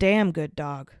damn good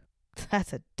dog.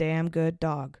 That's a damn good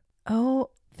dog." Oh,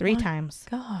 3 times.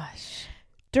 Gosh.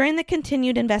 During the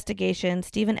continued investigation,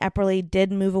 Stephen Epperly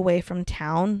did move away from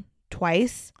town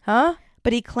twice. Huh?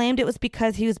 But he claimed it was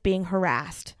because he was being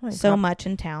harassed so much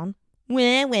in town.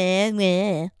 Wah, wah,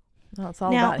 wah. Well, it's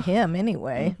all about him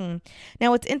anyway. Mm-hmm.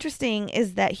 Now, what's interesting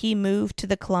is that he moved to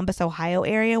the Columbus, Ohio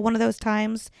area one of those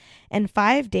times. And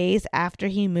 5 days after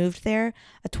he moved there,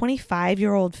 a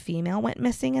 25-year-old female went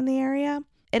missing in the area.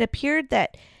 It appeared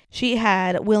that she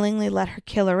had willingly let her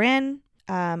killer in.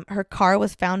 Her car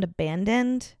was found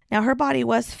abandoned. Now, her body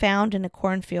was found in a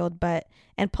cornfield,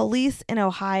 and police in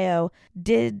Ohio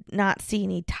did not see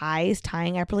any ties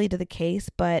tying Epperly to the case,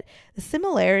 but the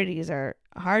similarities are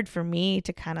hard for me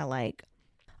to kind of like.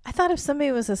 I thought if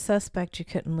somebody was a suspect, you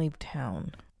couldn't leave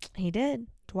town. He did,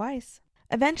 twice.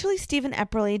 Eventually, Stephen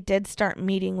Epperly did start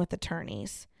meeting with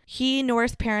attorneys. He nor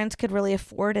his parents could really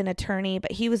afford an attorney,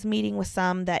 but he was meeting with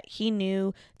some that he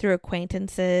knew through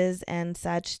acquaintances and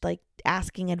such, like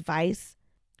asking advice.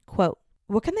 Quote,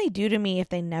 "What can they do to me if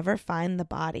they never find the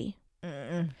body?"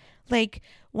 Like,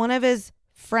 one of his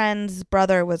friend's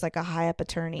brother was like a high up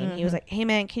attorney, and he was like, "Hey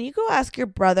man, can you go ask your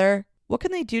brother, what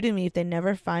can they do to me if they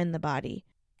never find the body?"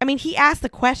 I mean, he asked the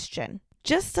question.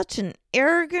 Just such an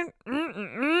arrogant.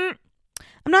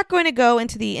 I'm not going to go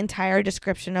into the entire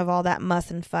description of all that muss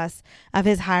and fuss of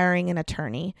his hiring an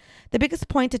attorney. The biggest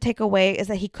point to take away is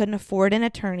that he couldn't afford an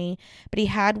attorney, but he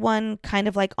had one kind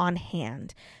of like on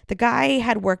hand. The guy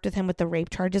had worked with him with the rape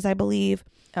charges, I believe.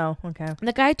 Oh, okay. And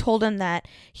the guy told him that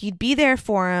he'd be there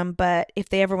for him, but if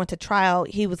they ever went to trial,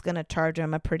 he was going to charge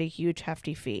him a pretty huge,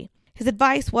 hefty fee. His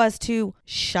advice was to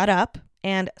shut up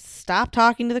and stop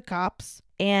talking to the cops.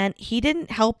 And he didn't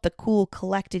help the cool,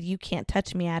 collected, you can't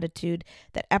touch me attitude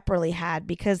that Epperly had,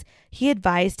 because he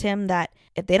advised him that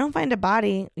if they don't find a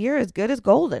body, you're as good as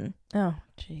golden. Oh,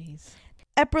 jeez.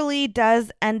 Epperly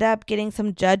does end up getting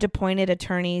some judge-appointed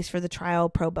attorneys for the trial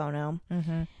pro bono.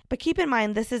 Mm-hmm. But keep in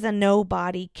mind, this is a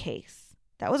no-body case.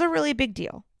 That was a really big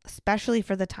deal, especially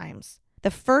for the times.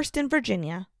 The first in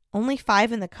Virginia, only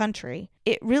 5 in the country.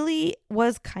 It really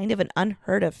was kind of an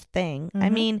unheard of thing. Mm-hmm. I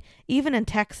mean, even in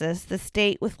Texas, the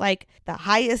state with like the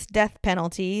highest death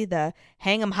penalty, the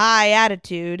hang 'em high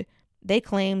attitude, they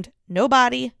claimed no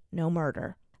body, no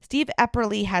murder. Steve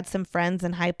Epperly had some friends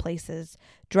in high places,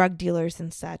 drug dealers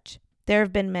and such. There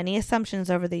have been many assumptions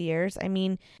over the years. I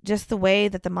mean, just the way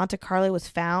that the Monte Carlo was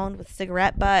found with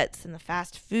cigarette butts and the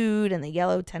fast food and the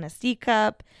yellow Tennessee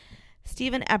cup.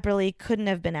 Stephen Epperly couldn't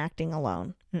have been acting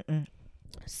alone. Mm-mm.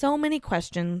 So many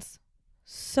questions,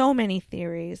 so many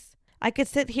theories. I could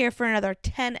sit here for another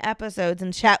 10 episodes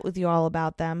and chat with you all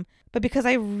about them, but because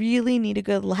I really need a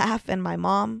good laugh and my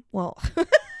mom, well,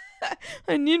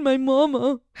 I need my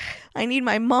mama. I need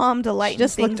my mom to lighten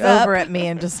Just things looked up. over at me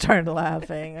and just started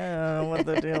laughing. I don't know what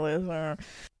the deal is. I'm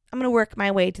going to work my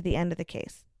way to the end of the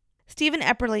case. Stephen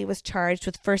Epperly was charged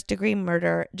with first-degree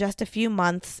murder just a few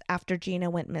months after Gina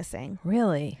went missing.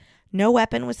 Really? No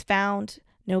weapon was found,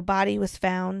 no body was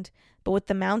found, but with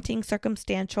the mounting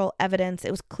circumstantial evidence,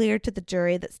 it was clear to the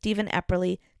jury that Stephen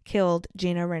Epperly killed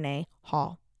Gina Renee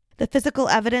Hall. The physical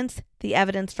evidence, the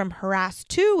evidence from Harass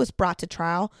 2, was brought to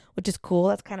trial, which is cool.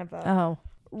 That's kind of a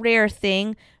rare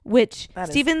thing, which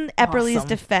Stephen Epperly's awesome.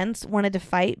 defense wanted to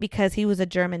fight because he was a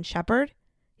German Shepherd.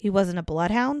 He wasn't a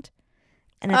bloodhound.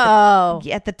 And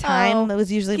at the time, it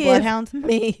was usually bloodhounds.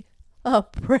 Me a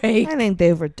break. I think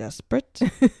they were desperate.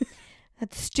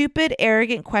 That stupid,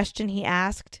 arrogant question he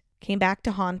asked came back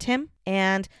to haunt him.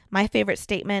 And my favorite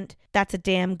statement, "That's a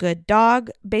damn good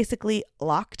dog," basically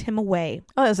locked him away.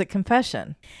 Oh, it was a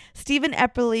confession. Stephen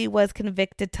Epperly was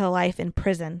convicted to life in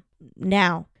prison.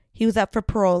 Now, he was up for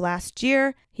parole last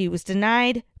year. He was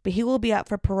denied, but he will be up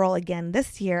for parole again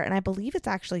this year. And I believe it's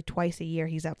actually twice a year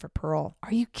he's up for parole.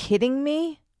 Are you kidding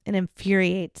me? It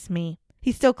infuriates me.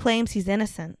 He still claims he's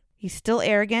innocent. He's still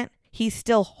arrogant. He's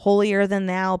still holier than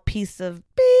thou piece of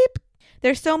beep.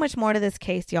 There's so much more to this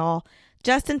case, y'all.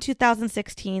 Just in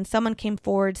 2016, someone came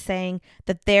forward saying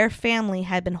that their family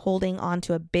had been holding on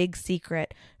to a big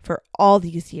secret for all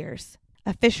these years.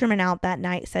 A fisherman out that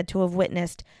night said to have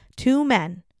witnessed two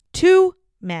men,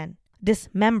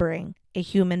 dismembering a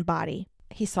human body.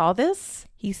 He saw this?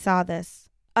 He saw this.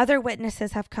 Other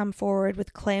witnesses have come forward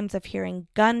with claims of hearing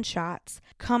gunshots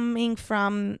coming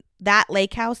from that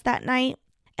lake house that night.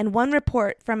 And one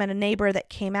report from a neighbor that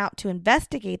came out to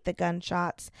investigate the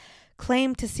gunshots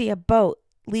claimed to see a boat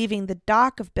leaving the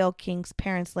dock of Bill King's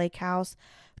parents' lake house,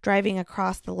 driving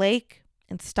across the lake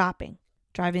and stopping,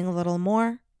 driving a little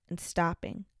more and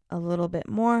stopping, a little bit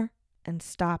more and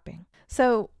stopping.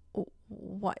 So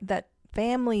what, that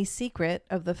family secret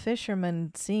of the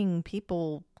fisherman seeing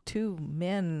people, two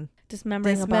men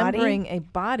dismembering a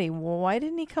body, well, why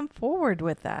didn't he come forward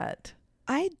with that?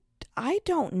 I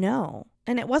don't know.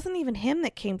 And it wasn't even him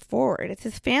that came forward. It's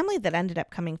his family that ended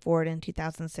up coming forward in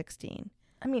 2016.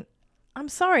 I mean, I'm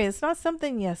sorry. It's not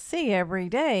something you see every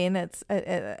day. And it's...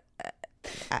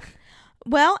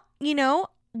 Well, you know,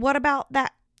 what about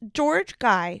that George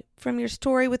guy from your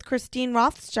story with Christine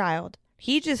Rothschild?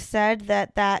 He just said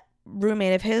that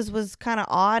roommate of his was kind of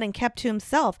odd and kept to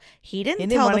himself. He didn't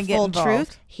tell the full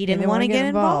truth. He didn't want to get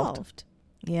involved.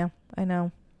 Yeah, I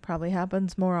know. Probably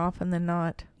happens more often than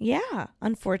not. Yeah,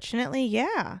 unfortunately,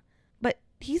 yeah. But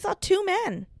he saw two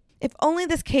men. If only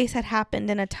this case had happened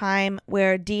in a time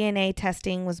where DNA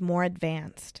testing was more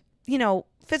advanced. You know,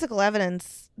 physical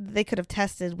evidence they could have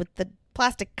tested with the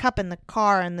plastic cup in the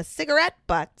car and the cigarette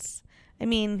butts. I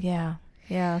mean...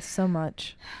 Yeah, so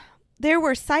much. There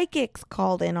were psychics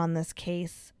called in on this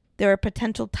case. There were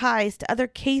potential ties to other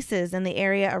cases in the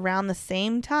area around the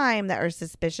same time that are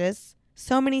suspicious.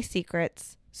 So many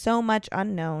secrets. So much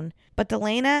unknown. But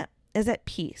Delana is at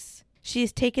peace. She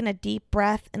has taken a deep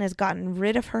breath and has gotten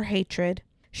rid of her hatred.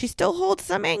 She still holds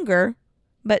some anger,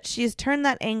 but she has turned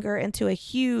that anger into a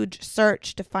huge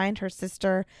search to find her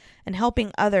sister and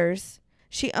helping others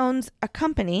She owns a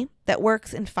company that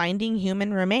works in finding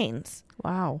human remains,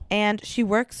 Wow. and she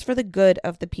works for the good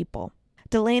of the people.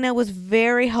 Delana was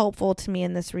very helpful to me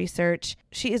in this research.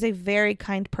 She is a very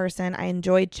kind person. I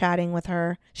enjoyed chatting with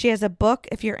her. She has a book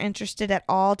if you're interested at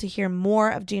all to hear more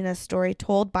of Gina's story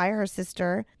told by her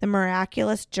sister, The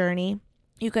Miraculous Journey.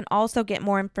 You can also get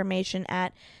more information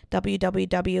at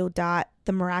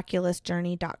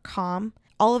www.themiraculousjourney.com.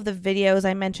 All of the videos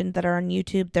I mentioned that are on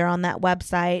YouTube, they're on that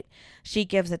website. She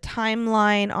gives a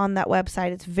timeline on that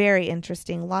website. It's very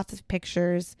interesting, lots of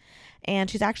pictures. And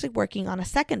she's actually working on a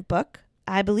second book.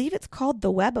 I believe it's called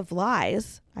The Web of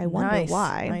Lies. I wonder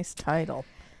why. Nice title.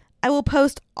 I will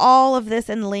post all of this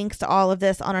and links to all of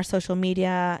this on our social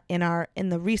media in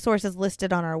the resources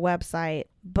listed on our website.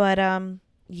 But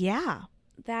yeah,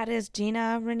 that is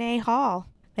Gina Renee Hall.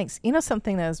 Thanks. You know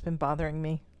something that has been bothering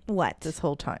me What? this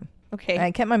whole time? Okay.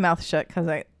 I kept my mouth shut because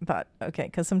I thought, okay,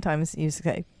 because sometimes you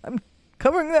say, I'm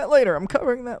covering that later. I'm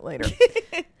covering that later.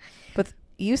 But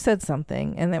you said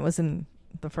something, and that was in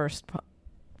the first one.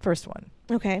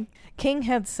 Okay. King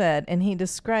had said, and he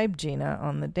described Gina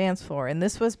on the dance floor, and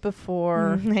this was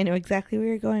before... I know exactly where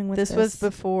you're going with this. This was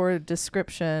before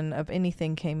description of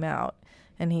anything came out.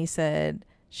 And he said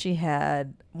she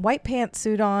had white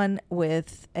pantsuit on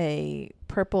with a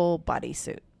purple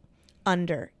bodysuit.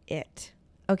 Under it.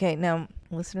 Okay, now,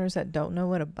 listeners that don't know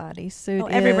what a bodysuit is... Oh,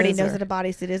 everybody knows what a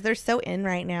bodysuit is. They're so in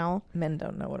right now. Men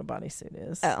don't know what a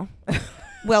bodysuit is. Oh.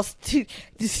 Well,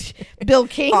 Bill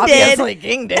King Obviously, did.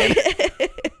 King did.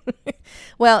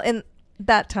 Well, in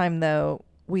that time, though,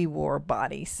 we wore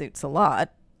bodysuits a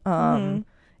lot.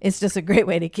 It's just a great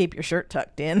way to keep your shirt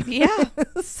tucked in. Yeah.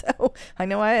 So I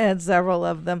know I had several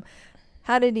of them.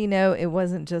 How did he know it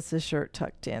wasn't just a shirt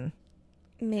tucked in?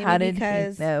 Maybe How did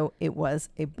because he know it was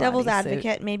a bodysuit? devil's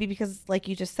advocate, maybe because, like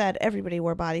you just said, everybody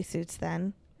wore bodysuits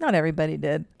then. Not everybody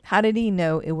did. How did he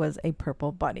know it was a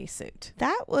purple bodysuit?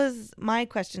 That was my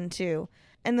question, too.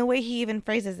 And the way he even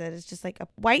phrases it is just like a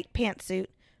white pantsuit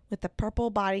with a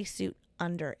purple bodysuit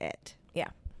under it. Yeah.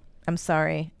 I'm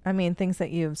sorry. I mean, things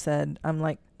that you have said, I'm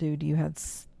like, dude, you had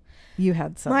something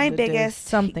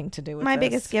to do with my this.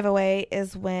 biggest giveaway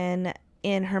is when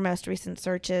in her most recent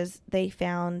searches, they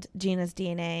found Gina's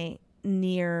DNA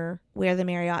near where the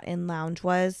Marriott Inn Lounge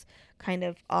was, kind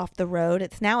of off the road.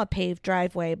 It's now a paved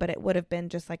driveway, but it would have been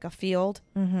just like a field.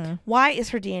 Mm-hmm. Why is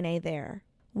her DNA there?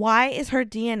 Why is her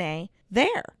DNA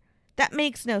there? That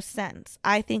makes no sense.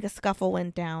 I think a scuffle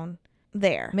went down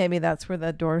there. Maybe that's where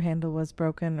the door handle was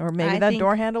broken, or maybe I that think-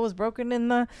 door handle was broken in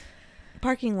the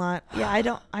Parking lot. Yeah, I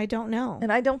don't know.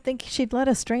 And I don't think she'd let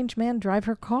a strange man drive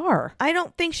her car. I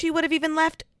don't think she would have even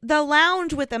left the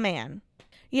lounge with a man.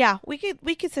 Yeah, we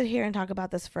could sit here and talk about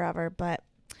this forever, but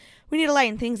we need to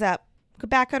lighten things up. Go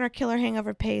back on our killer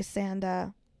hangover pace, and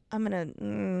I'm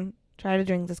gonna try to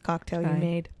drink this cocktail you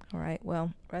made. All right.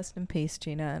 Well, rest in peace,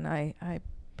 Gina, and I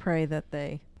pray that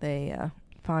they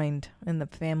find and the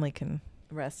family can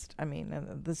rest. I mean,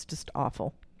 this is just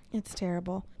awful. It's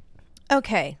terrible.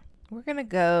 Okay. We're going to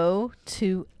go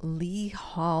to Lee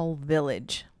Hall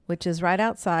Village, which is right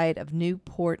outside of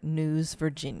Newport News,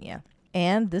 Virginia.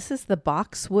 And this is the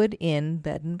Boxwood Inn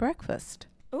Bed and Breakfast.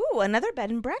 Ooh, another bed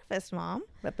and breakfast, Mom.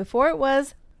 But before it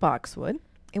was Boxwood,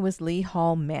 it was Lee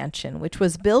Hall Mansion, which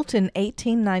was built in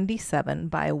 1897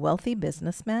 by a wealthy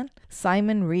businessman,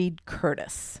 Simon Reed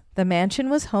Curtis. The mansion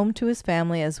was home to his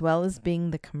family as well as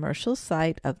being the commercial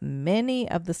site of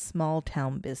many of the small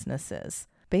town businesses.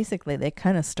 Basically, they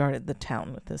kind of started the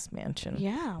town with this mansion.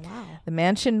 Yeah, wow. The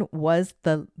mansion was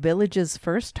the village's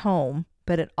first home,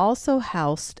 but it also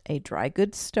housed a dry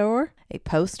goods store, a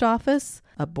post office,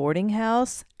 a boarding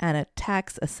house, and a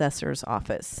tax assessor's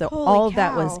office. So Holy all of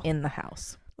that cow. was in the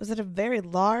house. Was it a very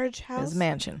large house? It was a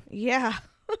mansion. Yeah.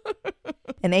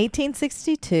 In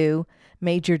 1862,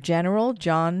 Major General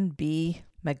John B.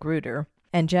 Magruder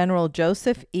and General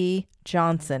Joseph E.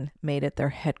 Johnson made it their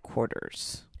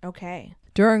headquarters. Okay.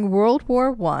 During World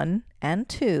War I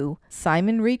and II,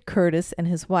 Simon Reed Curtis and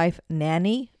his wife,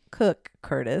 Nanny Cook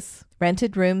Curtis,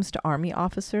 rented rooms to Army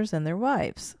officers and their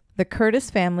wives. The Curtis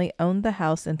family owned the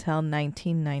house until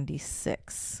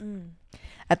 1996.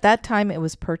 At that time, it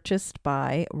was purchased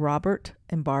by Robert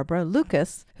and Barbara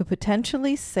Lucas, who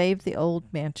potentially saved the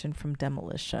old mansion from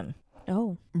demolition,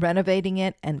 Oh. renovating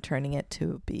it and turning it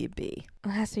to a B&B. It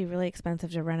has to be really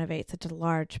expensive to renovate such a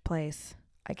large place.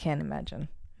 I can't imagine.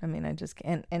 I mean, I just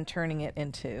can't. And turning it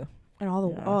into... And all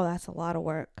the Yeah. oh, that's a lot of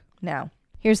work. Now,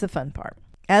 here's the fun part.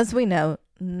 As we know,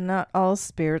 not all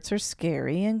spirits are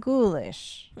scary and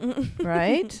ghoulish,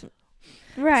 right?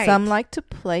 Right. Some like to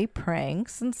play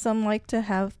pranks, and some like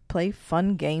to play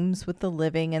fun games with the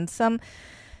living, and some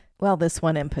Well, this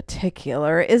one in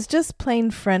particular is just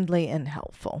plain friendly and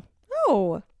helpful.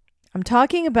 Oh. I'm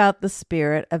talking about the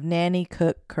spirit of Nanny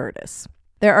Cook Curtis.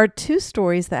 There are 2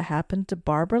 stories that happened to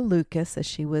Barbara Lucas as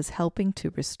she was helping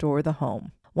to restore the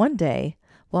home. One day,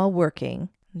 while working,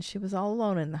 and she was all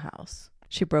alone in the house,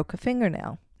 she broke a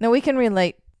fingernail. Now, we can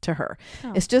relate to her.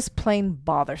 Oh. It's just plain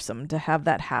bothersome to have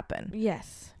that happen.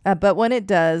 Yes. But when it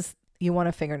does, you want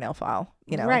a fingernail file,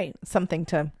 Right. Something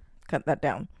to cut that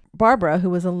down. Barbara, who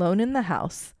was alone in the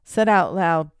house, said out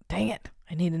loud, "Dang it,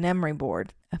 I need an emery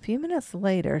board." A few minutes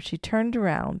later, she turned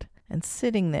around, and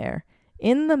sitting there,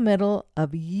 in the middle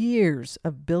of years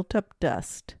of built-up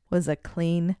dust, was a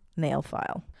clean nail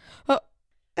file.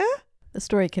 The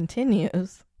story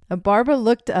continues. Barbara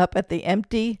looked up at the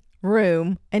empty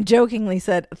room and jokingly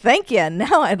said, "Thank you.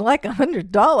 Now I'd like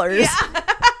 $100. Yeah.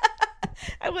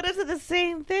 I would have said the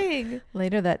same thing.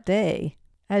 Later that day,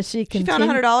 as she She found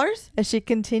 $100? As she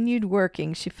continued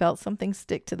working, she felt something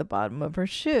stick to the bottom of her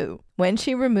shoe. When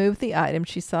she removed the item,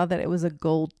 she saw that it was a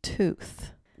gold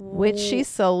tooth, which she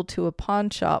sold to a pawn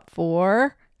shop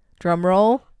for, drum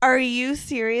roll, Are you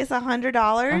serious? $100?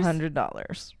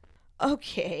 $100.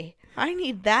 Okay. I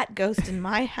need that ghost in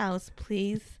my house,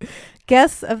 please.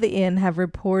 Guests of the inn have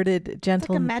reported It's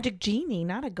gentle... like a magic genie,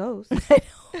 not a ghost.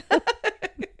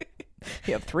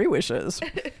 You have 3 wishes.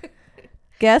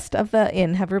 Guests of the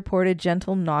inn have reported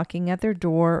gentle knocking at their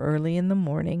door early in the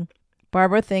morning.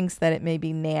 Barbara thinks that it may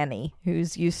be Nanny,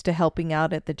 who's used to helping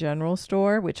out at the general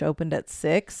store, which opened at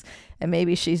 6, and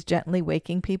maybe she's gently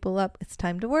waking people up. It's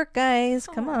time to work, guys.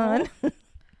 Come on.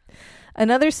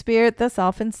 Another spirit that's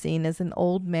often seen is an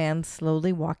old man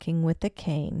slowly walking with a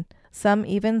cane. Some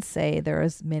even say there are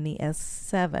as many as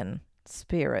 7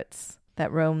 spirits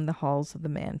that roam the halls of the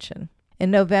mansion.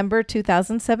 In November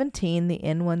 2017, the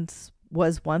inn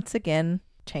was once again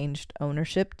changed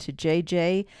ownership to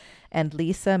JJ and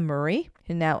Lisa Murray,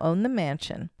 who now own the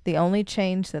mansion. The only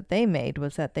change that they made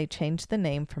was that they changed the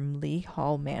name from Lee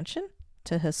Hall Mansion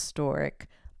to historic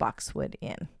Boxwood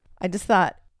Inn. I just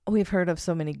thought, we've heard of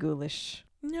so many ghoulish.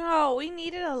 No, we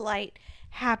needed a light,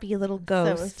 happy little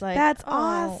ghost. So it's like, that's oh,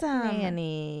 awesome.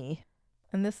 Nanny.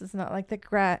 And this is not like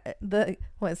the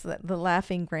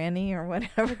laughing granny or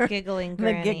whatever. The giggling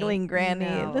granny. The giggling granny.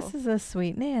 No. This is a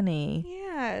sweet nanny.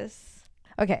 Yes.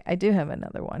 Okay, I do have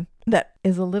another one that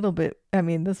is a little bit,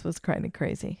 this was kind of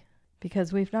crazy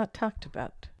because we've not talked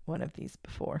about one of these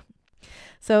before.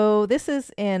 So this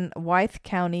is in Wythe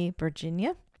County,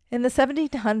 Virginia. In the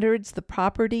 1700s, the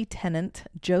property tenant,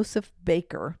 Joseph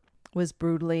Baker, was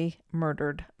brutally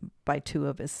murdered by 2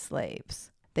 of his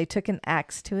slaves. They took an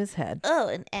axe to his head. Oh,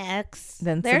 an axe.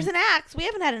 Then There's an axe. We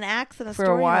haven't had an axe in a for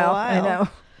story a while. in a while. I know.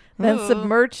 Then Ooh.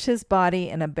 submerged his body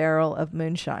in a barrel of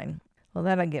moonshine. Well,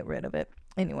 that'll get rid of it.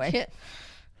 Anyway.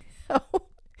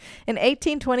 In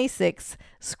 1826,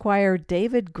 Squire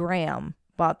David Graham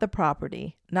bought the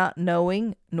property, not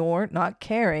knowing nor not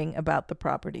caring about the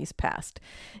property's past.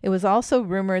 It was also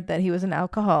rumored that he was an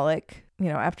alcoholic.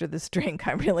 After this drink,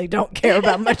 I really don't care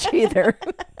about much either.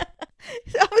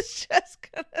 I was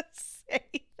just going to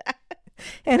say that.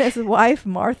 And his wife,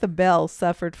 Martha Bell,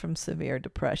 suffered from severe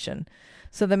depression.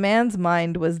 So the man's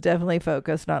mind was definitely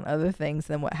focused on other things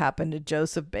than what happened to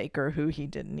Joseph Baker, who he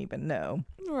didn't even know.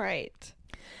 Right.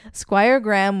 Squire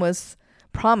Graham was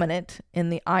prominent in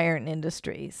the iron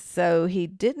industry, so he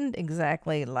didn't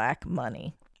exactly lack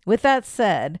money. With that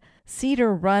said,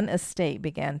 Cedar Run Estate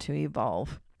began to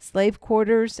evolve. Slave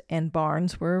quarters and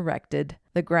barns were erected,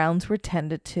 the grounds were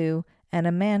tended to, and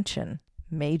a mansion,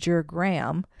 Major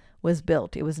Graham, was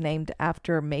built. It was named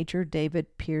after Major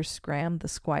David Pierce Graham, the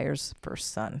squire's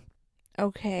first son.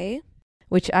 Okay.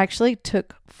 Which actually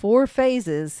took 4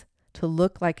 phases to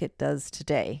look like it does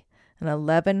today. An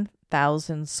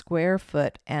 11,000 square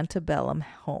foot antebellum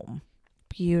home.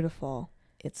 Beautiful.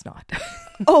 It's not.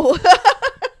 Oh.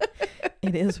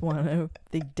 It is one of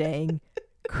the dang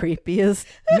creepiest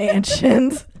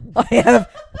mansions I have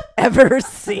ever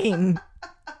seen.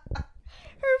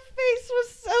 Her face was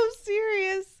so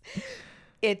serious.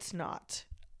 It's not.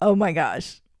 Oh my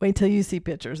gosh. Wait till you see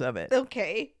pictures of it.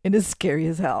 Okay. It is scary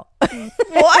as hell.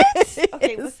 What?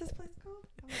 Okay, what's this place called?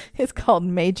 It's called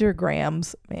Major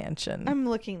Graham's Mansion. I'm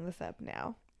looking this up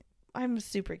now. I'm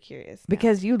super curious now.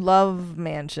 Because you love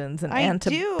mansions and I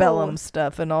antebellum do.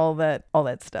 stuff and all that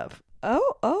stuff.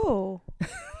 Oh.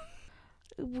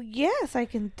 Yes, I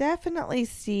can definitely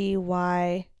see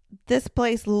why this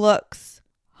place looks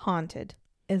haunted.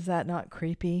 Is that not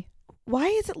creepy? Why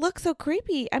does it look so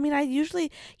creepy? I mean, I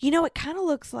usually, it kind of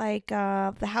looks like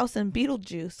the house in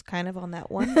Beetlejuice, kind of on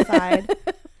that one side.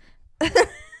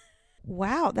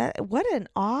 Wow, what an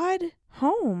odd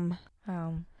home.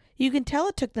 You can tell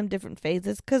it took them different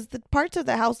phases because the parts of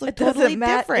the house look It doesn't totally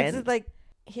matter. different. It's like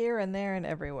here and there and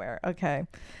everywhere. Okay.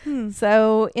 Hmm.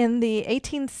 So in the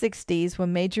 1860s,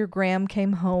 when Major Graham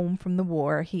came home from the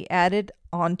war, he added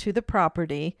onto the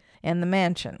property and the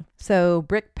mansion. So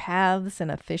brick paths and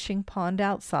a fishing pond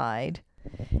outside.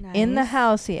 In the Nice.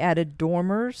 house, he added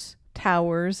dormers,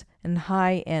 towers, and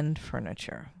high-end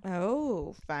furniture.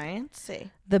 Oh,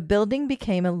 fancy. The building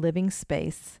became a living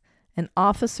space, an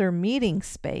officer meeting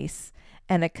space,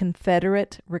 and a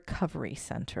Confederate recovery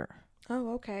center.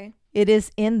 Oh, okay. It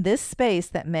is in this space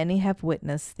that many have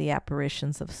witnessed the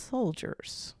apparitions of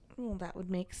soldiers. Well, that would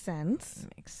make sense.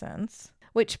 Makes sense.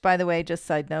 Which, by the way, just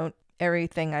side note,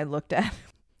 everything I looked at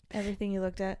Everything you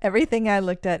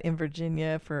looked at in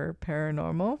Virginia for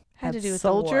paranormal had to do with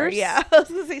soldiers. the war. Yeah, I was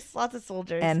going to say lots of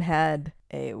soldiers. And had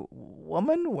a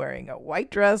woman wearing a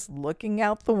white dress looking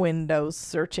out the window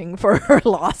searching for her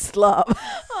lost love.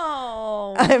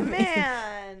 oh, I mean,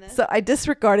 man. So I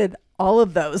disregarded all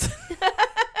of those.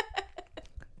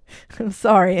 I'm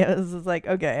sorry. It was just like,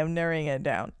 okay, I'm narrowing it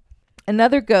down.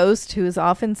 Another ghost who is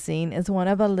often seen is one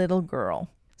of a little girl,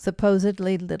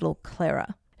 supposedly little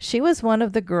Clara. She was one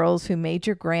of the girls who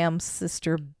Major Graham's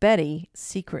sister Betty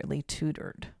secretly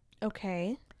tutored.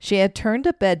 Okay. She had turned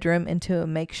a bedroom into a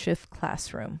makeshift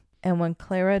classroom. And when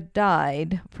Clara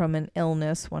died from an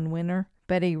illness one winter,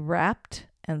 Betty wrapped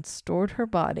and stored her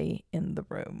body in the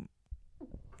room.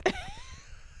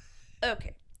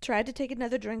 Okay. Tried to take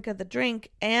another drink of the drink,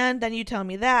 and then you tell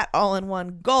me that all in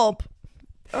one gulp.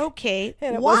 Okay.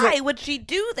 And it Why wasn't- would she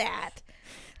do that?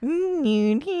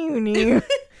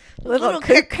 Little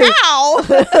cacao.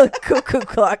 little cuckoo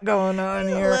clock going on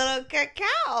here. Little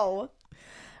cacao.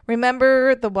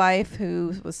 Remember the wife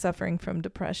who was suffering from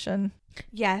depression?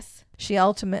 Yes. She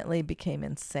ultimately became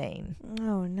insane.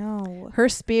 Oh, no. Her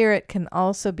spirit can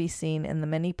also be seen in the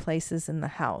many places in the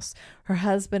house. Her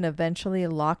husband eventually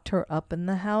locked her up in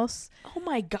the house Oh,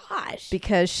 my gosh.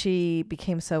 because she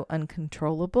became so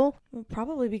uncontrollable. Well,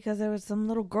 probably because there was some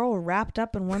little girl wrapped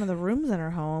up in one of the rooms in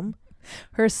her home.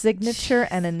 Her signature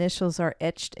and initials are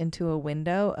etched into a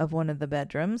window of one of the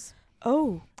bedrooms,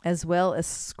 Oh. as well as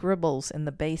scribbles in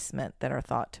the basement that are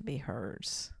thought to be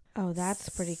hers. Oh, that's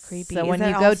pretty creepy. So Is when that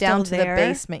you all go down to still the there?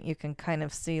 basement, you can kind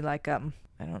of see like I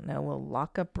don't know, a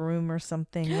lockup room or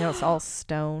something. You know, it's all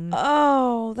stone.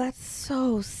 Oh, that's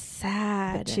so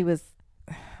sad. But she was.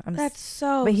 That's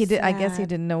so But he did. I guess he sad.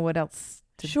 didn't know what else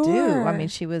to do. Sure. I mean,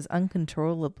 she was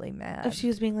uncontrollably mad. If she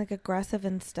was being like aggressive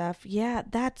and stuff. Yeah,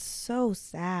 that's so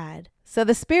sad. So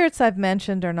the spirits I've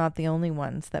mentioned are not the only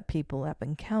ones that people have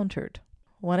encountered.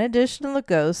 One additional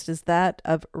ghost is that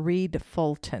of Reed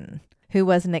Fulton, who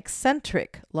was an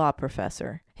eccentric law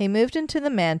professor. He moved into the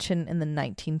mansion in the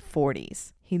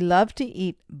 1940s. He loved to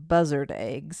eat buzzard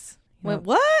eggs. Wait,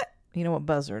 what? You know what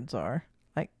buzzards are?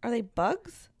 Are they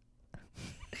bugs?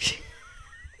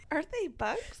 Aren't they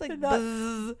bugs? Like They're not-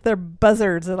 buzz. They're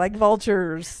buzzards. They're like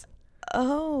vultures.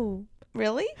 Oh,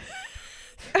 really?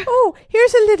 Oh,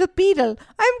 here's a little beetle.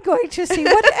 I'm going to see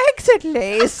what eggs it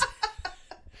lays.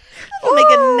 That'll make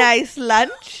a Oh. nice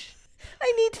lunch.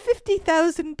 I need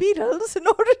 50,000 beetles in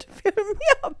order to fill me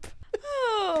up.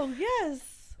 Oh,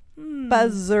 yes.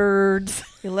 Buzzards.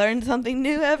 You learn something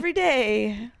new every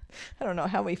day. I don't know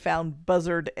how we found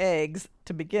buzzard eggs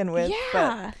to begin with. But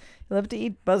Yeah. I love to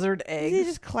eat buzzard Is he eggs.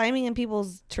 just climbing in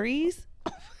people's trees?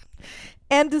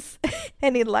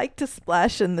 And he liked to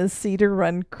splash in the Cedar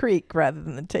Run Creek rather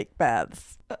than take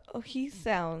baths. Oh, he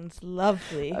sounds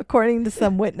lovely. According to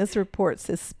some witness reports,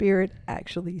 his spirit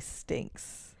actually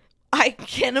stinks. I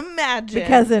can imagine.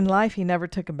 Because in life, he never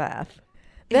took a bath.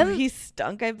 then he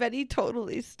stunk. I bet he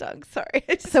totally stunk. Sorry.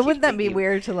 I just So keep wouldn't that be thinking-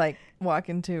 weird to like walk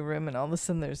into a room and all of a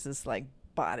sudden there's this like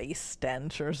body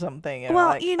stench or something? And Well,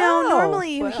 like, you know, oh,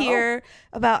 normally you well. hear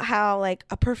about how like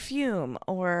a perfume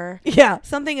or Yeah.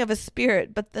 something of a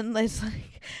spirit, but then there's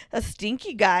like a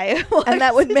stinky guy. And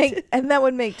that would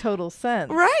walks make total sense.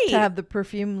 Right. To have the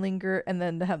perfume linger and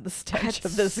then to have the stench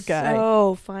of this guy.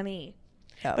 So funny.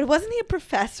 Yeah. But wasn't he a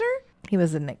professor? He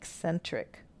was an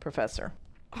eccentric professor.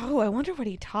 Oh, I wonder what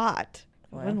he taught.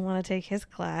 Well. I wouldn't want to take his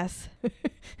class.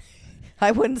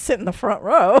 I wouldn't sit in the front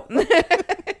row.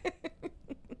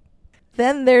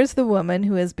 Then there's the woman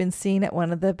who has been seen at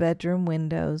one of the bedroom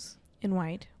windows, In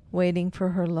white. waiting for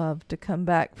her love to come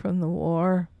back from the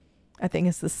war. I think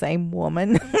it's the same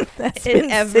woman that's In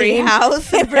been every seen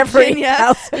house in in every Virginia.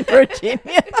 house in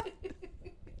Virginia.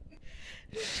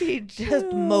 She just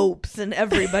mopes in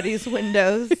everybody's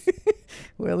windows.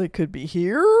 Well, it could be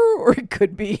here or it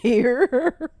could be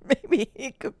here. Maybe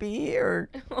it could be here.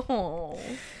 Oh.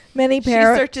 Many She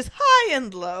parents. searches high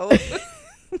and low.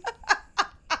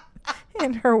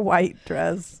 in her white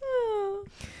dress.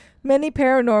 Many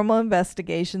paranormal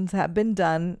investigations have been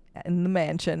done in the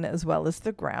mansion as well as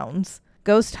the grounds.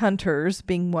 Ghost hunters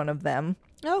being one of them.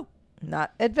 Oh.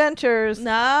 Not adventures.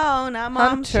 No, not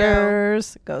Mom's show.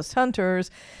 Hunters. Ghost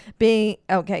hunters. Being,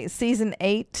 okay, season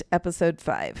 8, episode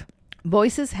 5.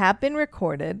 Voices have been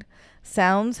recorded.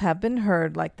 Sounds have been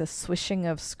heard like the swishing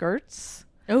of skirts.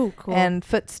 Oh, cool. And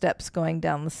footsteps going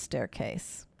down the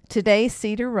staircase. Today,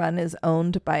 Cedar Run is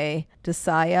owned by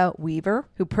Josiah Weaver,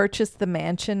 who purchased the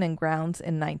mansion and grounds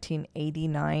in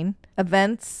 1989.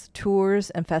 Events,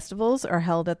 tours, and festivals are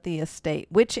held at the estate,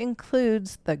 which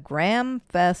includes the Graham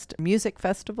Fest Music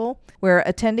Festival, where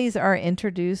attendees are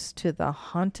introduced to the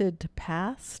haunted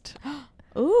past.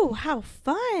 Ooh, how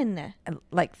fun.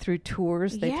 Like through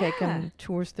tours. They take Yeah. them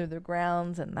tours through the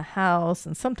grounds and the house,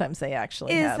 and sometimes they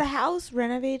actually Is have. the house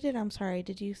renovated? I'm sorry,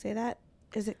 did you say that?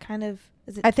 Is it kind of,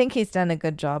 is it? I think he's done a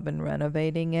good job in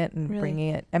renovating it and Really?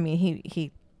 bringing it. I mean,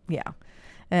 he, yeah.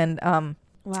 And,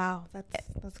 Wow, that's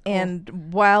cool.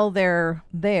 and while they're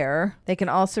there, they can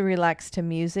also relax to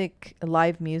music,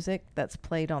 live music that's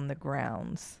played on the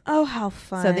grounds. Oh, how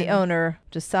fun. So the owner,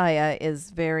 Josiah, is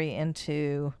very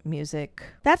into music.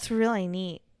 That's really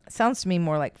neat. Sounds to me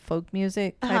more like folk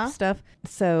music type Uh-huh. stuff.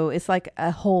 So it's like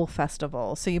a whole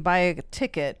festival. So you buy a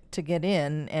ticket to get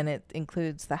in, and it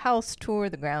includes the house tour,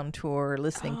 the ground tour,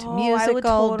 listening to music I would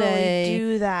all totally day.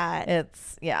 do that.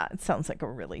 It sounds like a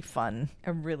really fun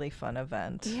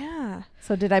event. Yeah.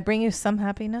 So did I bring you some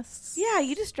happiness? Yeah,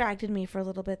 you distracted me for a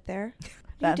little bit there. You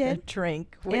That did. and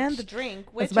drink. And the drink,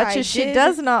 which as much I as she did.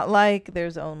 does not like,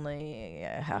 there's only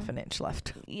half an inch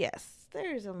left. Yes,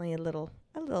 there's only a little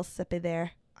sippy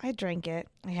there. I drank it.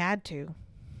 I had to.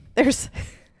 There's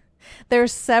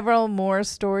several more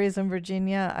stories in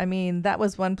Virginia. I mean, that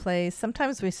was one place.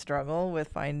 Sometimes we struggle with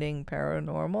finding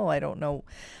paranormal. I don't know.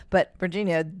 But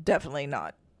Virginia, definitely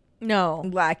not No.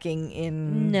 lacking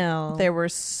in. No. There were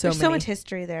There's so many much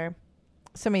history there.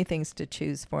 so many things to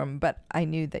choose from, but I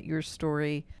knew that your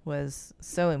story was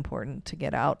so important to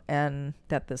get out, and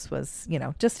that this was,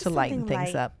 just to lighten something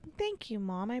things light. up. Thank you,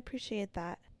 Mom. I appreciate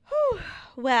that. Whew.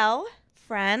 Well,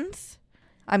 friends.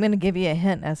 I'm going to give you a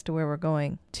hint as to where we're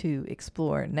going to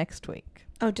explore next week.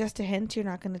 Oh, just a hint. You're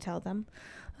not going to tell them.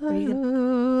 Are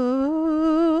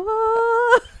Hello. you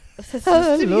Is this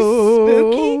supposed to be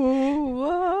spooky?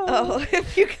 Oh,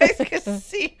 if you guys could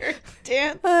see her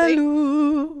dancing.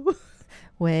 Hello.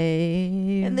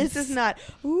 Waves. And this is not.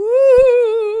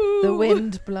 Ooh. the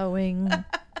wind blowing.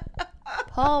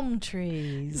 Palm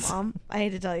trees. Mom, I hate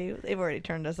to tell you, they've already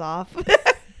turned us off.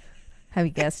 Have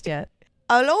you guessed yet?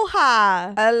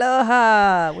 Aloha.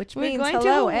 Aloha, which We're means going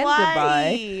hello to and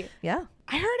Hawaii. goodbye. Yeah.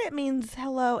 I heard it means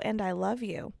hello and I love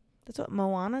you. That's what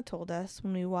Moana told us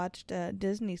when we watched a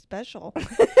Disney special.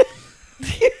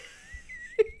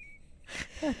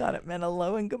 I thought it meant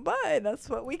hello and goodbye. That's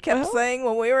what we kept saying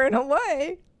when we were in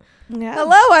Hawaii. Yeah.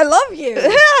 Hello, I love you.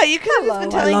 Yeah, you could have Hello, been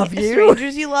I telling love you.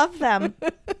 strangers you love them.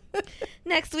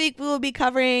 Next week, we will be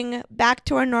covering back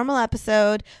to our normal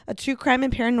episode, a true crime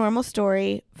and paranormal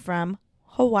story from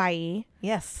Hawaii.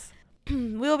 Yes.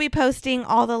 We will be posting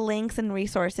all the links and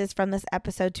resources from this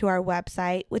episode to our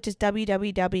website, which is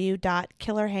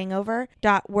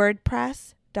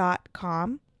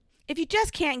www.killerhangover.wordpress.com. If you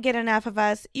just can't get enough of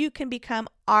us, you can become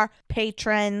our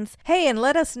patrons. Hey, and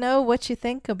let us know what you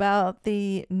think about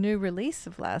the new release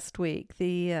of last week,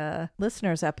 the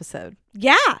listeners episode.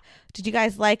 Yeah. Did you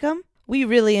guys like them? We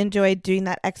really enjoyed doing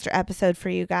that extra episode for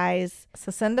you guys. So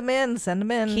send them in.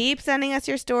 Keep sending us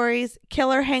your stories.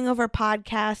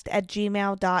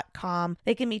 killerhangoverpodcast@gmail.com.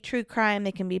 They can be true crime.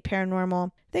 They can be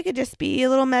paranormal. They could just be a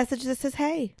little message that says,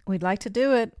 hey. We'd like to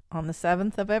do it on the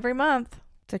 7th of every month.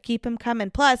 So keep them coming.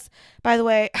 Plus, by the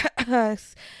way,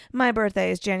 my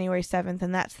birthday is January 7th,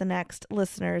 and that's the next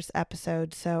listeners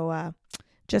episode. So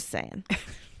just saying.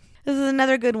 This is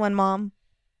another good one, Mom.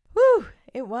 Whew,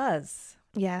 it was.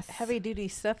 Yes. Heavy duty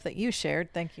stuff that you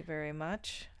shared. Thank you very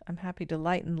much. I'm happy to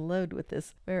lighten the load with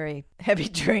this very heavy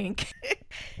drink.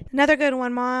 Another good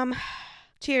one, Mom.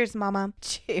 Cheers, Mama.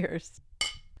 Cheers.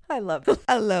 I love it.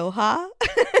 Aloha.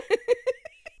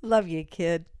 Love you,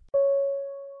 kid.